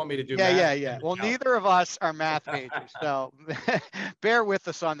man. You want me to do math? Yeah. Well, neither of us are math majors, so bear with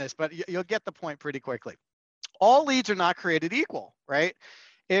us on this, but you'll get the point pretty quickly. All leads are not created equal, right?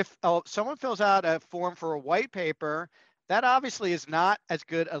 If someone fills out a form for a white paper, that obviously is not as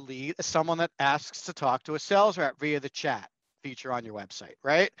good a lead as someone that asks to talk to a sales rep via the chat feature on your website,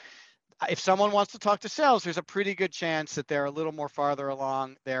 right? If someone wants to talk to sales, there's a pretty good chance that they're a little more farther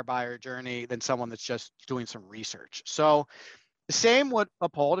along their buyer journey than someone that's just doing some research. So the same would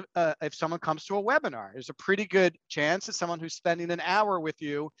uphold if someone comes to a webinar. There's a pretty good chance that someone who's spending an hour with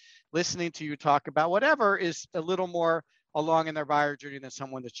you, listening to you talk about whatever, is a little more along in their buyer journey than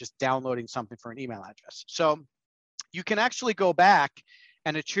someone that's just downloading something for an email address. So you can actually go back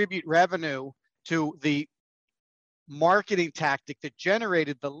and attribute revenue to the marketing tactic that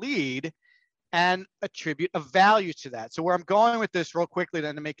generated the lead and attribute a value to that. So where I'm going with this real quickly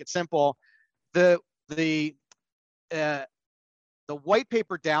then to make it simple, the white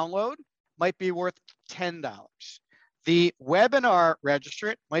paper download might be worth $10. The webinar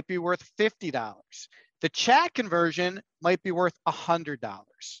registrant might be worth $50. The chat conversion might be worth $100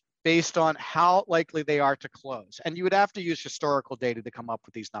 based on how likely they are to close. And you would have to use historical data to come up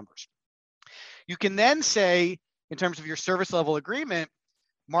with these numbers. You can then say, in terms of your service level agreement,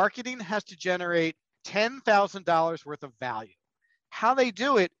 marketing has to generate $10,000 worth of value. How they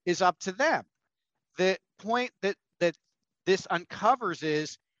do it is up to them. The point that this uncovers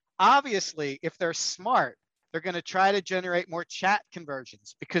is, obviously, if they're smart, they're going to try to generate more chat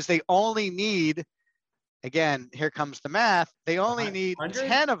conversions because they only need again, here comes the math. They only need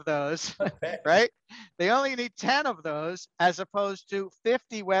 10 of those, right? They only need 10 of those as opposed to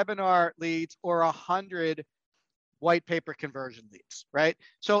 50 webinar leads or 100 white paper conversion leads, right?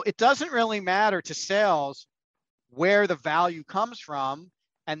 So it doesn't really matter to sales where the value comes from.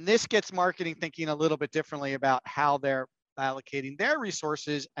 And this gets marketing thinking a little bit differently about how they're allocating their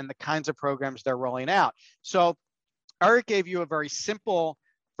resources and the kinds of programs they're rolling out. So Eric gave you a very simple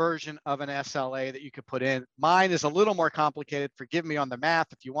version of an SLA that you could put in. Mine is a little more complicated. Forgive me on the math.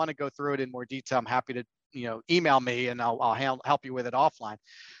 If you want to go through it in more detail, I'm happy to, email me and I'll help you with it offline.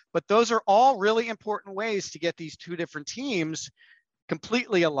 But those are all really important ways to get these two different teams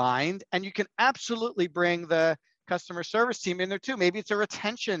completely aligned. And you can absolutely bring the customer service team in there too. Maybe it's a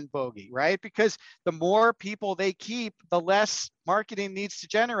retention bogey, right? Because the more people they keep, the less marketing needs to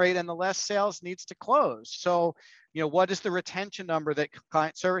generate and the less sales needs to close. So, what is the retention number that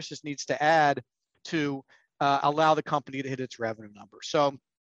client services needs to add to allow the company to hit its revenue number? So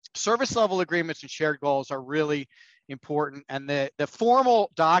service level agreements and shared goals are really important. And the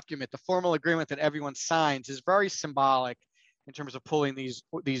formal document, the formal agreement that everyone signs is very symbolic in terms of pulling these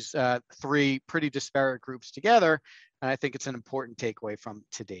three pretty disparate groups together. And I think it's an important takeaway from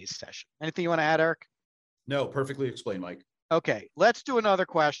today's session. Anything you want to add, Eric? No, perfectly explained, Mike. Okay, let's do another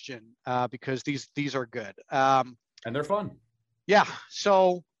question because these are good. And they're fun. Yeah,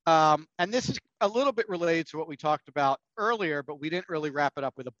 so, and this is a little bit related to what we talked about earlier, but we didn't really wrap it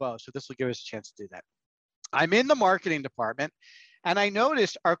up with a bow. So this will give us a chance to do that. I'm in the marketing department and I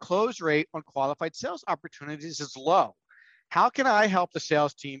noticed our close rate on qualified sales opportunities is low. How can I help the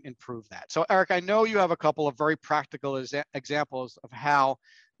sales team improve that? So Eric, I know you have a couple of very practical examples of how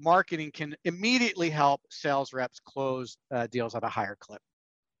marketing can immediately help sales reps close deals at a higher clip.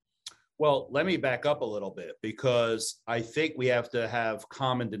 Well, let me back up a little bit because I think we have to have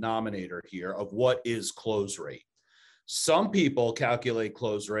common denominator here of what is close rate. Some people calculate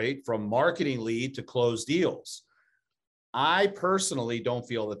close rate from marketing lead to close deals. I personally don't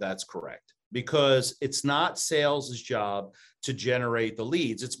feel that that's correct because it's not sales' job to generate the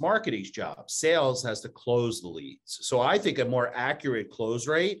leads. It's marketing's job. Sales has to close the leads. So I think a more accurate close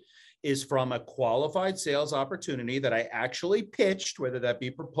rate is from a qualified sales opportunity that I actually pitched, whether that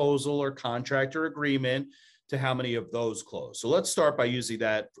be proposal or contract or agreement, to how many of those close. So let's start by using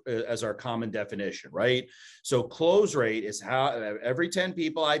that as our common definition, right? So close rate is how every 10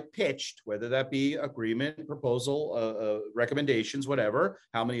 people I pitched, whether that be agreement, proposal, recommendations, whatever,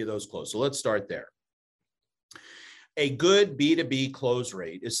 how many of those close. So let's start there. A good B2B close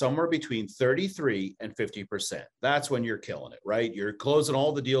rate is somewhere between 33 and 50%. That's when you're killing it, right? You're closing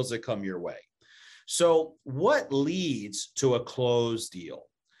all the deals that come your way. So what leads to a closed deal?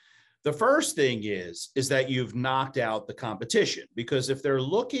 The first thing is that you've knocked out the competition, because if they're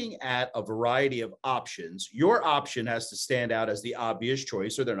looking at a variety of options, your option has to stand out as the obvious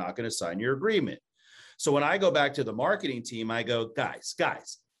choice or they're not going to sign your agreement. So when I go back to the marketing team, I go, guys,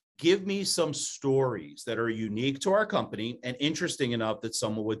 give me some stories that are unique to our company and interesting enough that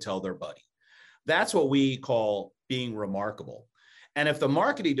someone would tell their buddy. That's what we call being remarkable. And if the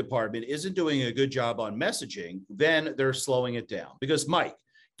marketing department isn't doing a good job on messaging, then they're slowing it down. Because Mike,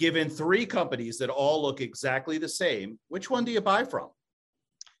 given three companies that all look exactly the same, which one do you buy from?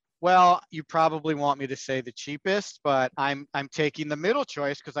 Well, you probably want me to say the cheapest, but I'm taking the middle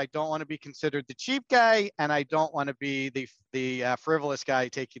choice because I don't want to be considered the cheap guy and I don't want to be the frivolous guy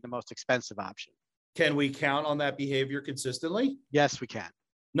taking the most expensive option. Can we count on that behavior consistently? Yes, we can.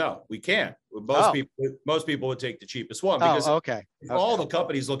 No, we can't. Most people would take the cheapest one because if all the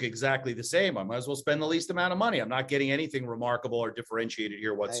companies look exactly the same, I might as well spend the least amount of money. I'm not getting anything remarkable or differentiated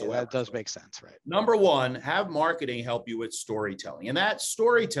here whatsoever. That does make sense, right? Number one, have marketing help you with storytelling. And that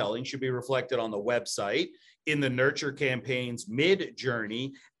storytelling should be reflected on the website, in the nurture campaigns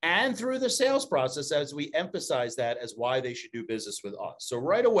mid-journey, and through the sales process as we emphasize that as why they should do business with us. So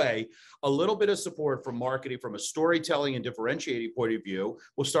right away, a little bit of support from marketing from a storytelling and differentiating point of view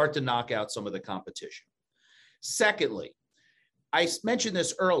will start to knock out some of the competition. Secondly, I mentioned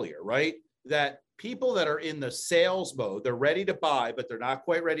this earlier, right? That people that are in the sales mode, they're ready to buy, but they're not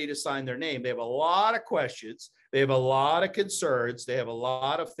quite ready to sign their name. They have a lot of questions. They have a lot of concerns. They have a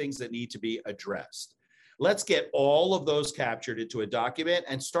lot of things that need to be addressed. Let's get all of those captured into a document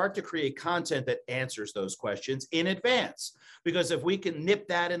and start to create content that answers those questions in advance. Because if we can nip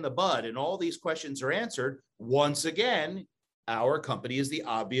that in the bud and all these questions are answered, once again, our company is the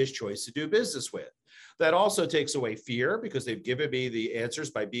obvious choice to do business with. That also takes away fear because they've given me the answers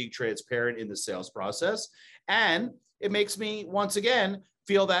by being transparent in the sales process. And it makes me, once again,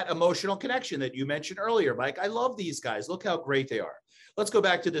 feel that emotional connection that you mentioned earlier, Mike. I love these guys. Look how great they are. Let's go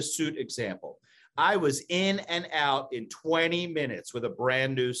back to the suit example. I was in and out in 20 minutes with a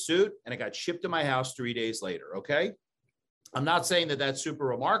brand new suit, and it got shipped to my house 3 days later. Okay. I'm not saying that that's super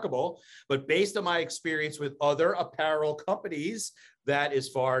remarkable, but based on my experience with other apparel companies, that is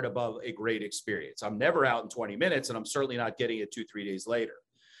far and above a great experience. I'm never out in 20 minutes, and I'm certainly not getting it 2-3 days later.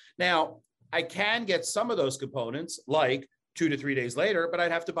 Now, I can get some of those components like 2 to 3 days later, but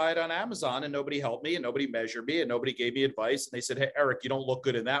I'd have to buy it on Amazon, and nobody helped me and nobody measured me and nobody gave me advice. And they said, hey, Eric, you don't look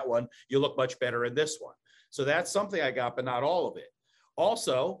good in that one. You look much better in this one. So that's something I got, but not all of it.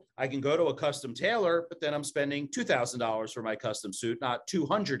 Also, I can go to a custom tailor, but then I'm spending $2,000 for my custom suit, not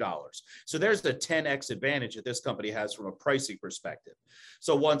 $200. So there's the 10x advantage that this company has from a pricing perspective.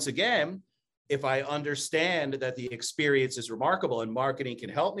 So once again, if I understand that the experience is remarkable and marketing can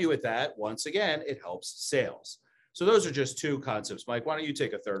help me with that, once again, it helps sales. So those are just two concepts. Mike, why don't you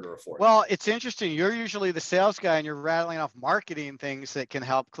take a third or a fourth? Well, it's interesting. You're usually the sales guy and you're rattling off marketing things that can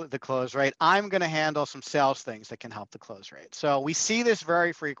help the close rate. I'm going to handle some sales things that can help the close rate. So we see this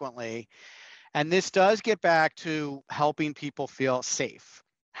very frequently. And this does get back to helping people feel safe.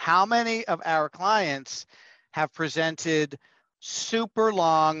 How many of our clients have presented super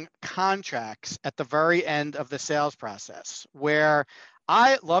long contracts at the very end of the sales process where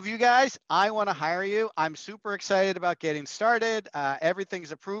I love you guys. I want to hire you. I'm super excited about getting started.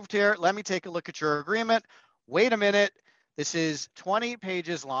 Everything's approved here. Let me take a look at your agreement. Wait a minute. This is 20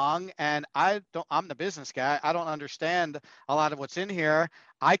 pages long, and I'm the business guy. I don't understand a lot of what's in here.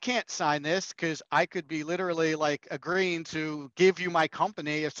 I can't sign this because I could be literally like agreeing to give you my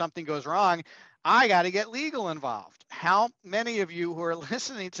company if something goes wrong. I got to get legal involved. How many of you who are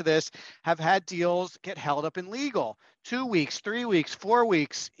listening to this have had deals get held up in legal? 2 weeks, 3 weeks, 4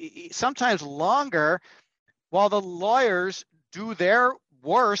 weeks, sometimes longer, while the lawyers do their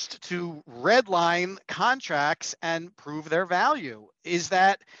worst to redline contracts and prove their value. Is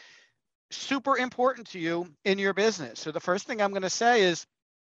that super important to you in your business? So the first thing I'm going to say is,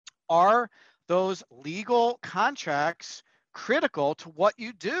 are those legal contracts critical to what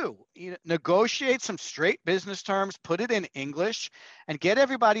you do? Negotiate some straight business terms, put it in English, and get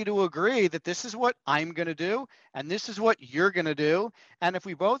everybody to agree that this is what I'm going to do and this is what you're going to do. And if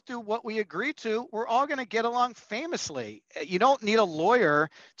we both do what we agree to, we're all going to get along famously. You don't need a lawyer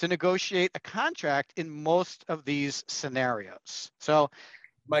to negotiate a contract in most of these scenarios. So,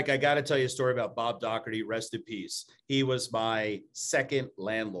 Mike, I got to tell you a story about Bob Doherty, rest in peace. He was my second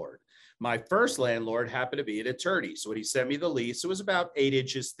landlord. My first landlord happened to be an attorney. So when he sent me the lease, it was about 8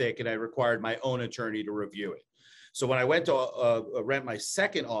 inches thick, and I required my own attorney to review it. So when I went to rent my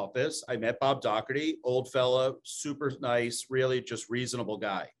second office, I met Bob Doherty, old fella, super nice, really just reasonable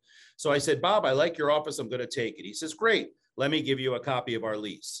guy. So I said, Bob, I like your office. I'm going to take it. He says, great. Let me give you a copy of our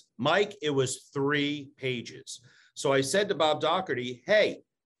lease. Mike, it was 3 pages. So I said to Bob Doherty, hey,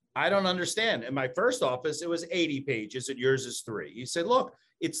 I don't understand. In my first office, it was 80 pages and yours is 3. He said, look,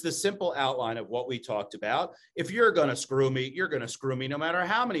 it's the simple outline of what we talked about. If you're going to screw me, you're going to screw me no matter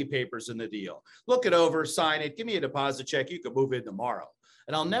how many papers in the deal. Look it over, sign it, give me a deposit check. You can move in tomorrow.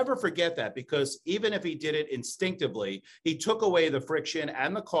 And I'll never forget that, because even if he did it instinctively, he took away the friction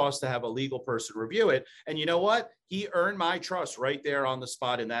and the cost to have a legal person review it. And you know what? He earned my trust right there on the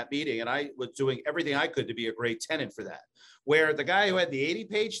spot in that meeting. And I was doing everything I could to be a great tenant for that. Where the guy who had the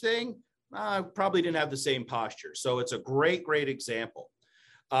 80-page thing probably didn't have the same posture. So it's a great, great example.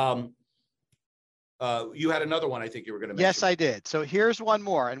 You had another one I think you were going to mention. Yes, I did. So here's one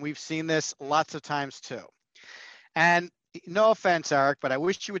more, and we've seen this lots of times too. And no offense, Eric, but I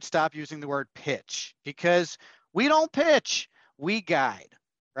wish you would stop using the word pitch, because we don't pitch, we guide,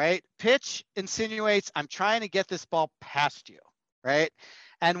 right? Pitch insinuates I'm trying to get this ball past you, right?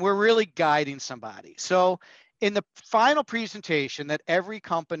 And we're really guiding somebody. So in the final presentation that every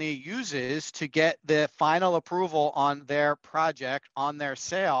company uses to get the final approval on their project, on their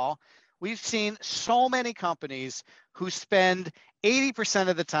sale, we've seen so many companies who spend 80%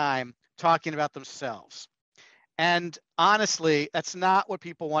 of the time talking about themselves. And honestly, that's not what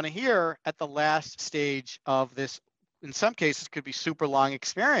people want to hear at the last stage of this, in some cases, could be super long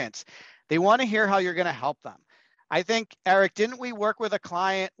experience. They want to hear how you're going to help them. I think, Eric, didn't we work with a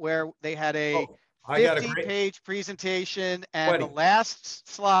client where they had a 50-page presentation, and the last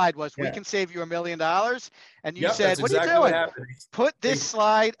slide was, we can save you $1 million. And you said, what are you doing? Put this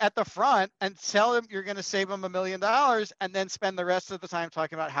slide at the front and tell them you're going to save them $1 million, and then spend the rest of the time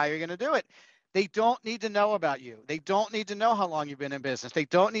talking about how you're going to do it. They don't need to know about you. They don't need to know how long you've been in business. They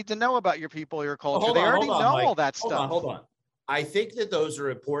don't need to know about your people, your culture. They already know all that stuff. Hold on. I think that those are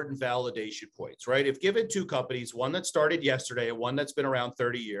important validation points, right? If given 2 companies, one that started yesterday and one that's been around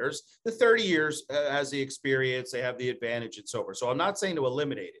 30 years, the 30 years has the experience, they have the advantage and so forth. So I'm not saying to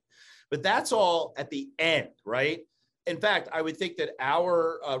eliminate it, But that's all at the end, right? In fact, I would think that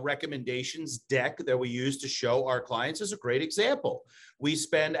our recommendations deck that we use to show our clients is a great example. We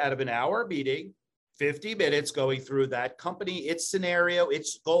spend out of an hour meeting 50 minutes going through that company, its scenario,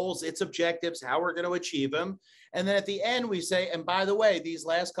 its goals, its objectives, how we're going to achieve them. And then at the end, we say, and by the way, these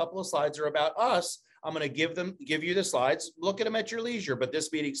last couple of slides are about us. I'm going to give you the slides, look at them at your leisure, but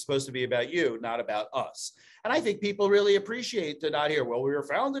this meeting's supposed to be about you, not about us. And I think people really appreciate to not hear, well, we were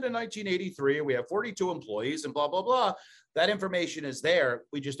founded in 1983 and we have 42 employees and blah, blah, blah. That information is there.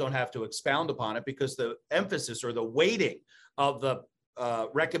 We just don't have to expound upon it because the emphasis or the weighting of the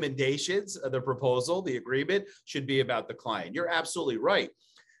recommendations of the proposal, the agreement, should be about the client. You're absolutely right.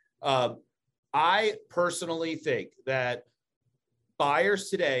 I personally think that buyers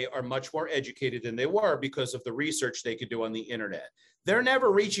today are much more educated than they were because of the research they could do on the internet. They're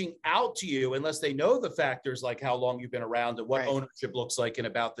never reaching out to you unless they know the factors like how long you've been around and what ownership looks like and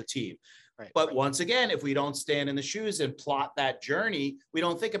about the team. But once again, if we don't stand in the shoes and plot that journey, we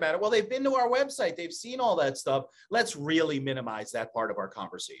don't think about it. Well, they've been to our website. They've seen all that stuff. Let's really minimize that part of our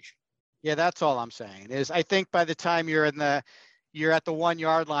conversation. Yeah, that's all I'm saying is I think by the time you're at the 1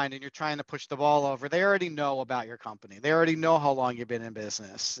 yard line and you're trying to push the ball over, they already know about your company. They already know how long you've been in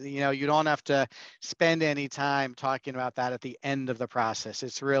business. You know, you don't have to spend any time talking about that at the end of the process.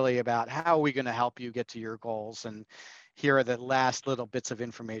 It's really about how are we going to help you get to your goals, and here are the last little bits of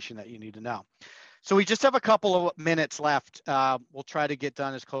information that you need to know. So we just have a couple of minutes left. We'll try to get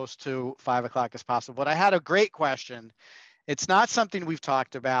done as close to 5 o'clock as possible. But I had a great question. It's not something we've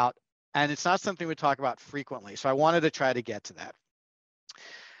talked about, and it's not something we talk about frequently. So I wanted to try to get to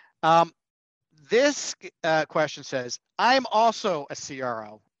that. This question says, I'm also a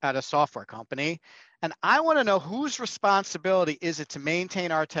CRO at a software company, and I want to know whose responsibility is it to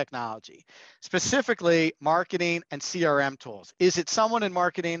maintain our technology, specifically marketing and CRM tools? Is it someone in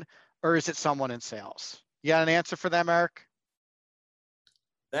marketing or is it someone in sales? You got an answer for them, Eric?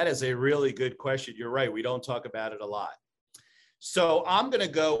 That is a really good question. You're right. We don't talk about it a lot. So I'm going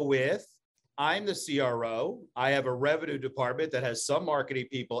to go with, I'm the CRO. I have a revenue department that has some marketing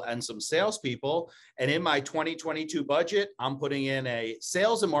people and some sales people. And in my 2022 budget, I'm putting in a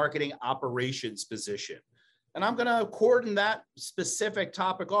sales and marketing operations position. And I'm going to cordon that specific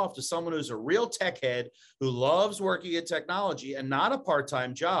topic off to someone who's a real tech head who loves working in technology and not a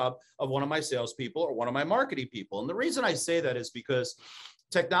part-time job of one of my salespeople or one of my marketing people. And the reason I say that is because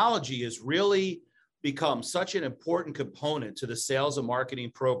technology is really become such an important component to the sales and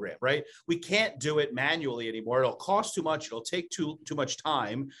marketing program, right? We can't do it manually anymore. It'll cost too much. It'll take too much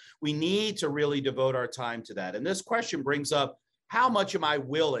time. We need to really devote our time to that. And this question brings up, how much am I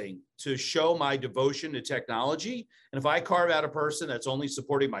willing to show my devotion to technology? And if I carve out a person that's only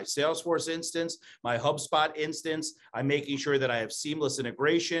supporting my Salesforce instance, my HubSpot instance, I'm making sure that I have seamless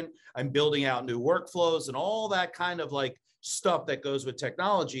integration, I'm building out new workflows, and all that kind of like stuff that goes with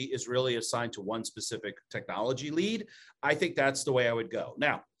technology is really assigned to one specific technology lead. I think that's the way I would go.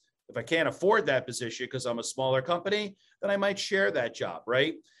 Now, if I can't afford that position because I'm a smaller company, then I might share that job,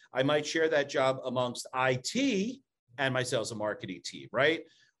 right? I might share that job amongst IT and my sales and marketing team, right?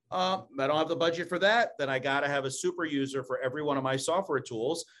 I don't have the budget for that, then I got to have a super user for every one of my software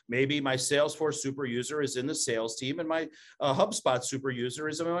tools. Maybe my Salesforce super user is in the sales team and my HubSpot super user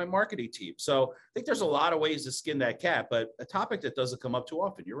is in my marketing team. So I think there's a lot of ways to skin that cat, but a topic that doesn't come up too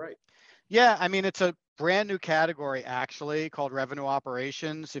often. You're right. Yeah, I mean, it's a brand new category actually called revenue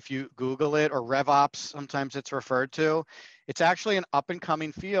operations. If you Google it, or RevOps, sometimes it's referred to. It's actually an up and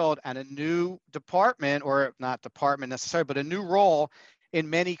coming field and a new department, or not department necessarily, but a new role in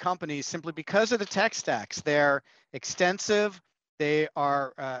many companies simply because of the tech stacks. They're extensive. They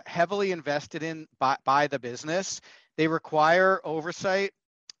are heavily invested in by the business. They require oversight.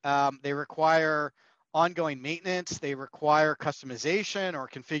 They require ongoing maintenance. They require customization or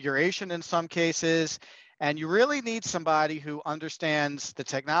configuration in some cases. And you really need somebody who understands the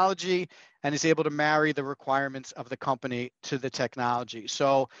technology and is able to marry the requirements of the company to the technology.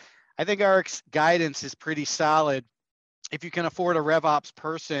 So I think Eric's guidance is pretty solid. If you can afford a RevOps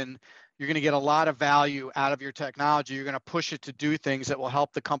person, you're going to get a lot of value out of your technology. You're going to push it to do things that will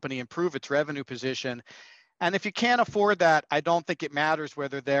help the company improve its revenue position. And if you can't afford that, I don't think it matters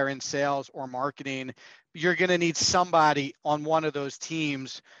whether they're in sales or marketing. You're going to need somebody on one of those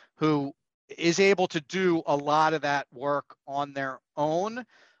teams who is able to do a lot of that work on their own.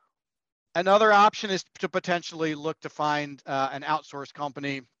 Another option is to potentially look to find an outsourced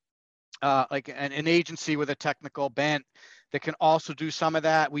company, like an agency with a technical bent that can also do some of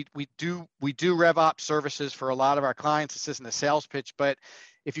that. We do RevOps services for a lot of our clients. This isn't a sales pitch, but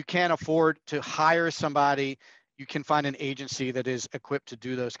if you can't afford to hire somebody, you can find an agency that is equipped to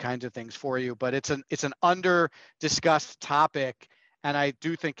do those kinds of things for you. But it's an under discussed topic. And I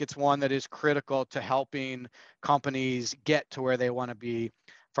do think it's one that is critical to helping companies get to where they want to be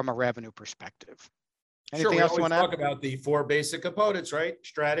from a revenue perspective. Anything Sure, else we you always want to talk about the 4 basic components, right?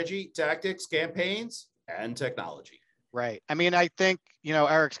 Strategy, tactics, campaigns, and technology. Right. I mean, I think,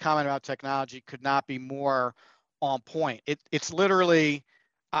 Eric's comment about technology could not be more on point. It's literally,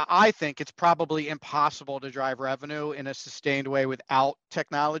 I think it's probably impossible to drive revenue in a sustained way without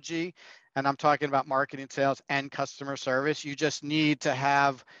technology. And I'm talking about marketing, sales, and customer service. You just need to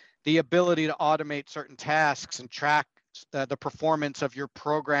have the ability to automate certain tasks and track the performance of your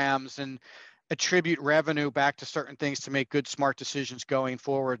programs and attribute revenue back to certain things to make good, smart decisions going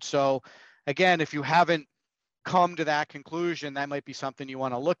forward. So again, if you haven't come to that conclusion, that might be something you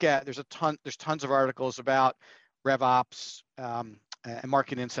want to look at. There's tons of articles about RevOps and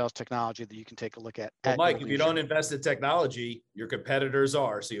marketing and sales technology that you can take a look at. Well, Mike, if you don't invest in technology, your competitors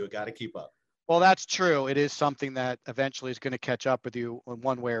are, so you got to keep up. Well, that's true. It is something that eventually is going to catch up with you in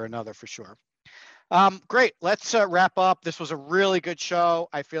one way or another for sure. Great. Let's wrap up. This was a really good show.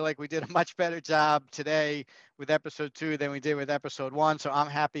 I feel like we did a much better job today with episode 2 than we did with episode 1. So I'm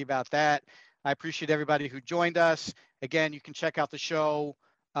happy about that. I appreciate everybody who joined us. Again, you can check out the show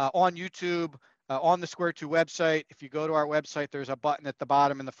on YouTube, on the Square 2 website. If you go to our website, there's a button at the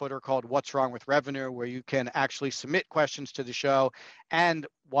bottom in the footer called What's Wrong with Revenue, where you can actually submit questions to the show and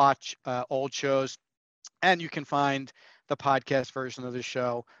watch old shows. And you can find the podcast version of the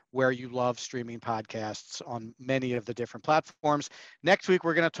show where you love streaming podcasts on many of the different platforms. Next week,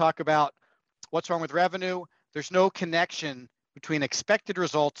 we're going to talk about what's wrong with revenue. There's no connection between expected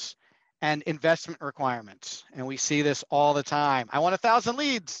results and investment requirements. And we see this all the time. I want 1,000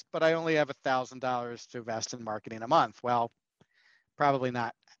 leads, but I only have $1,000 to invest in marketing a month. Well, probably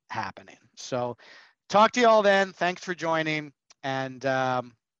not happening. So talk to you all then. Thanks for joining, and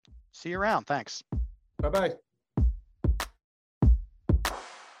see you around. Thanks. Bye-bye.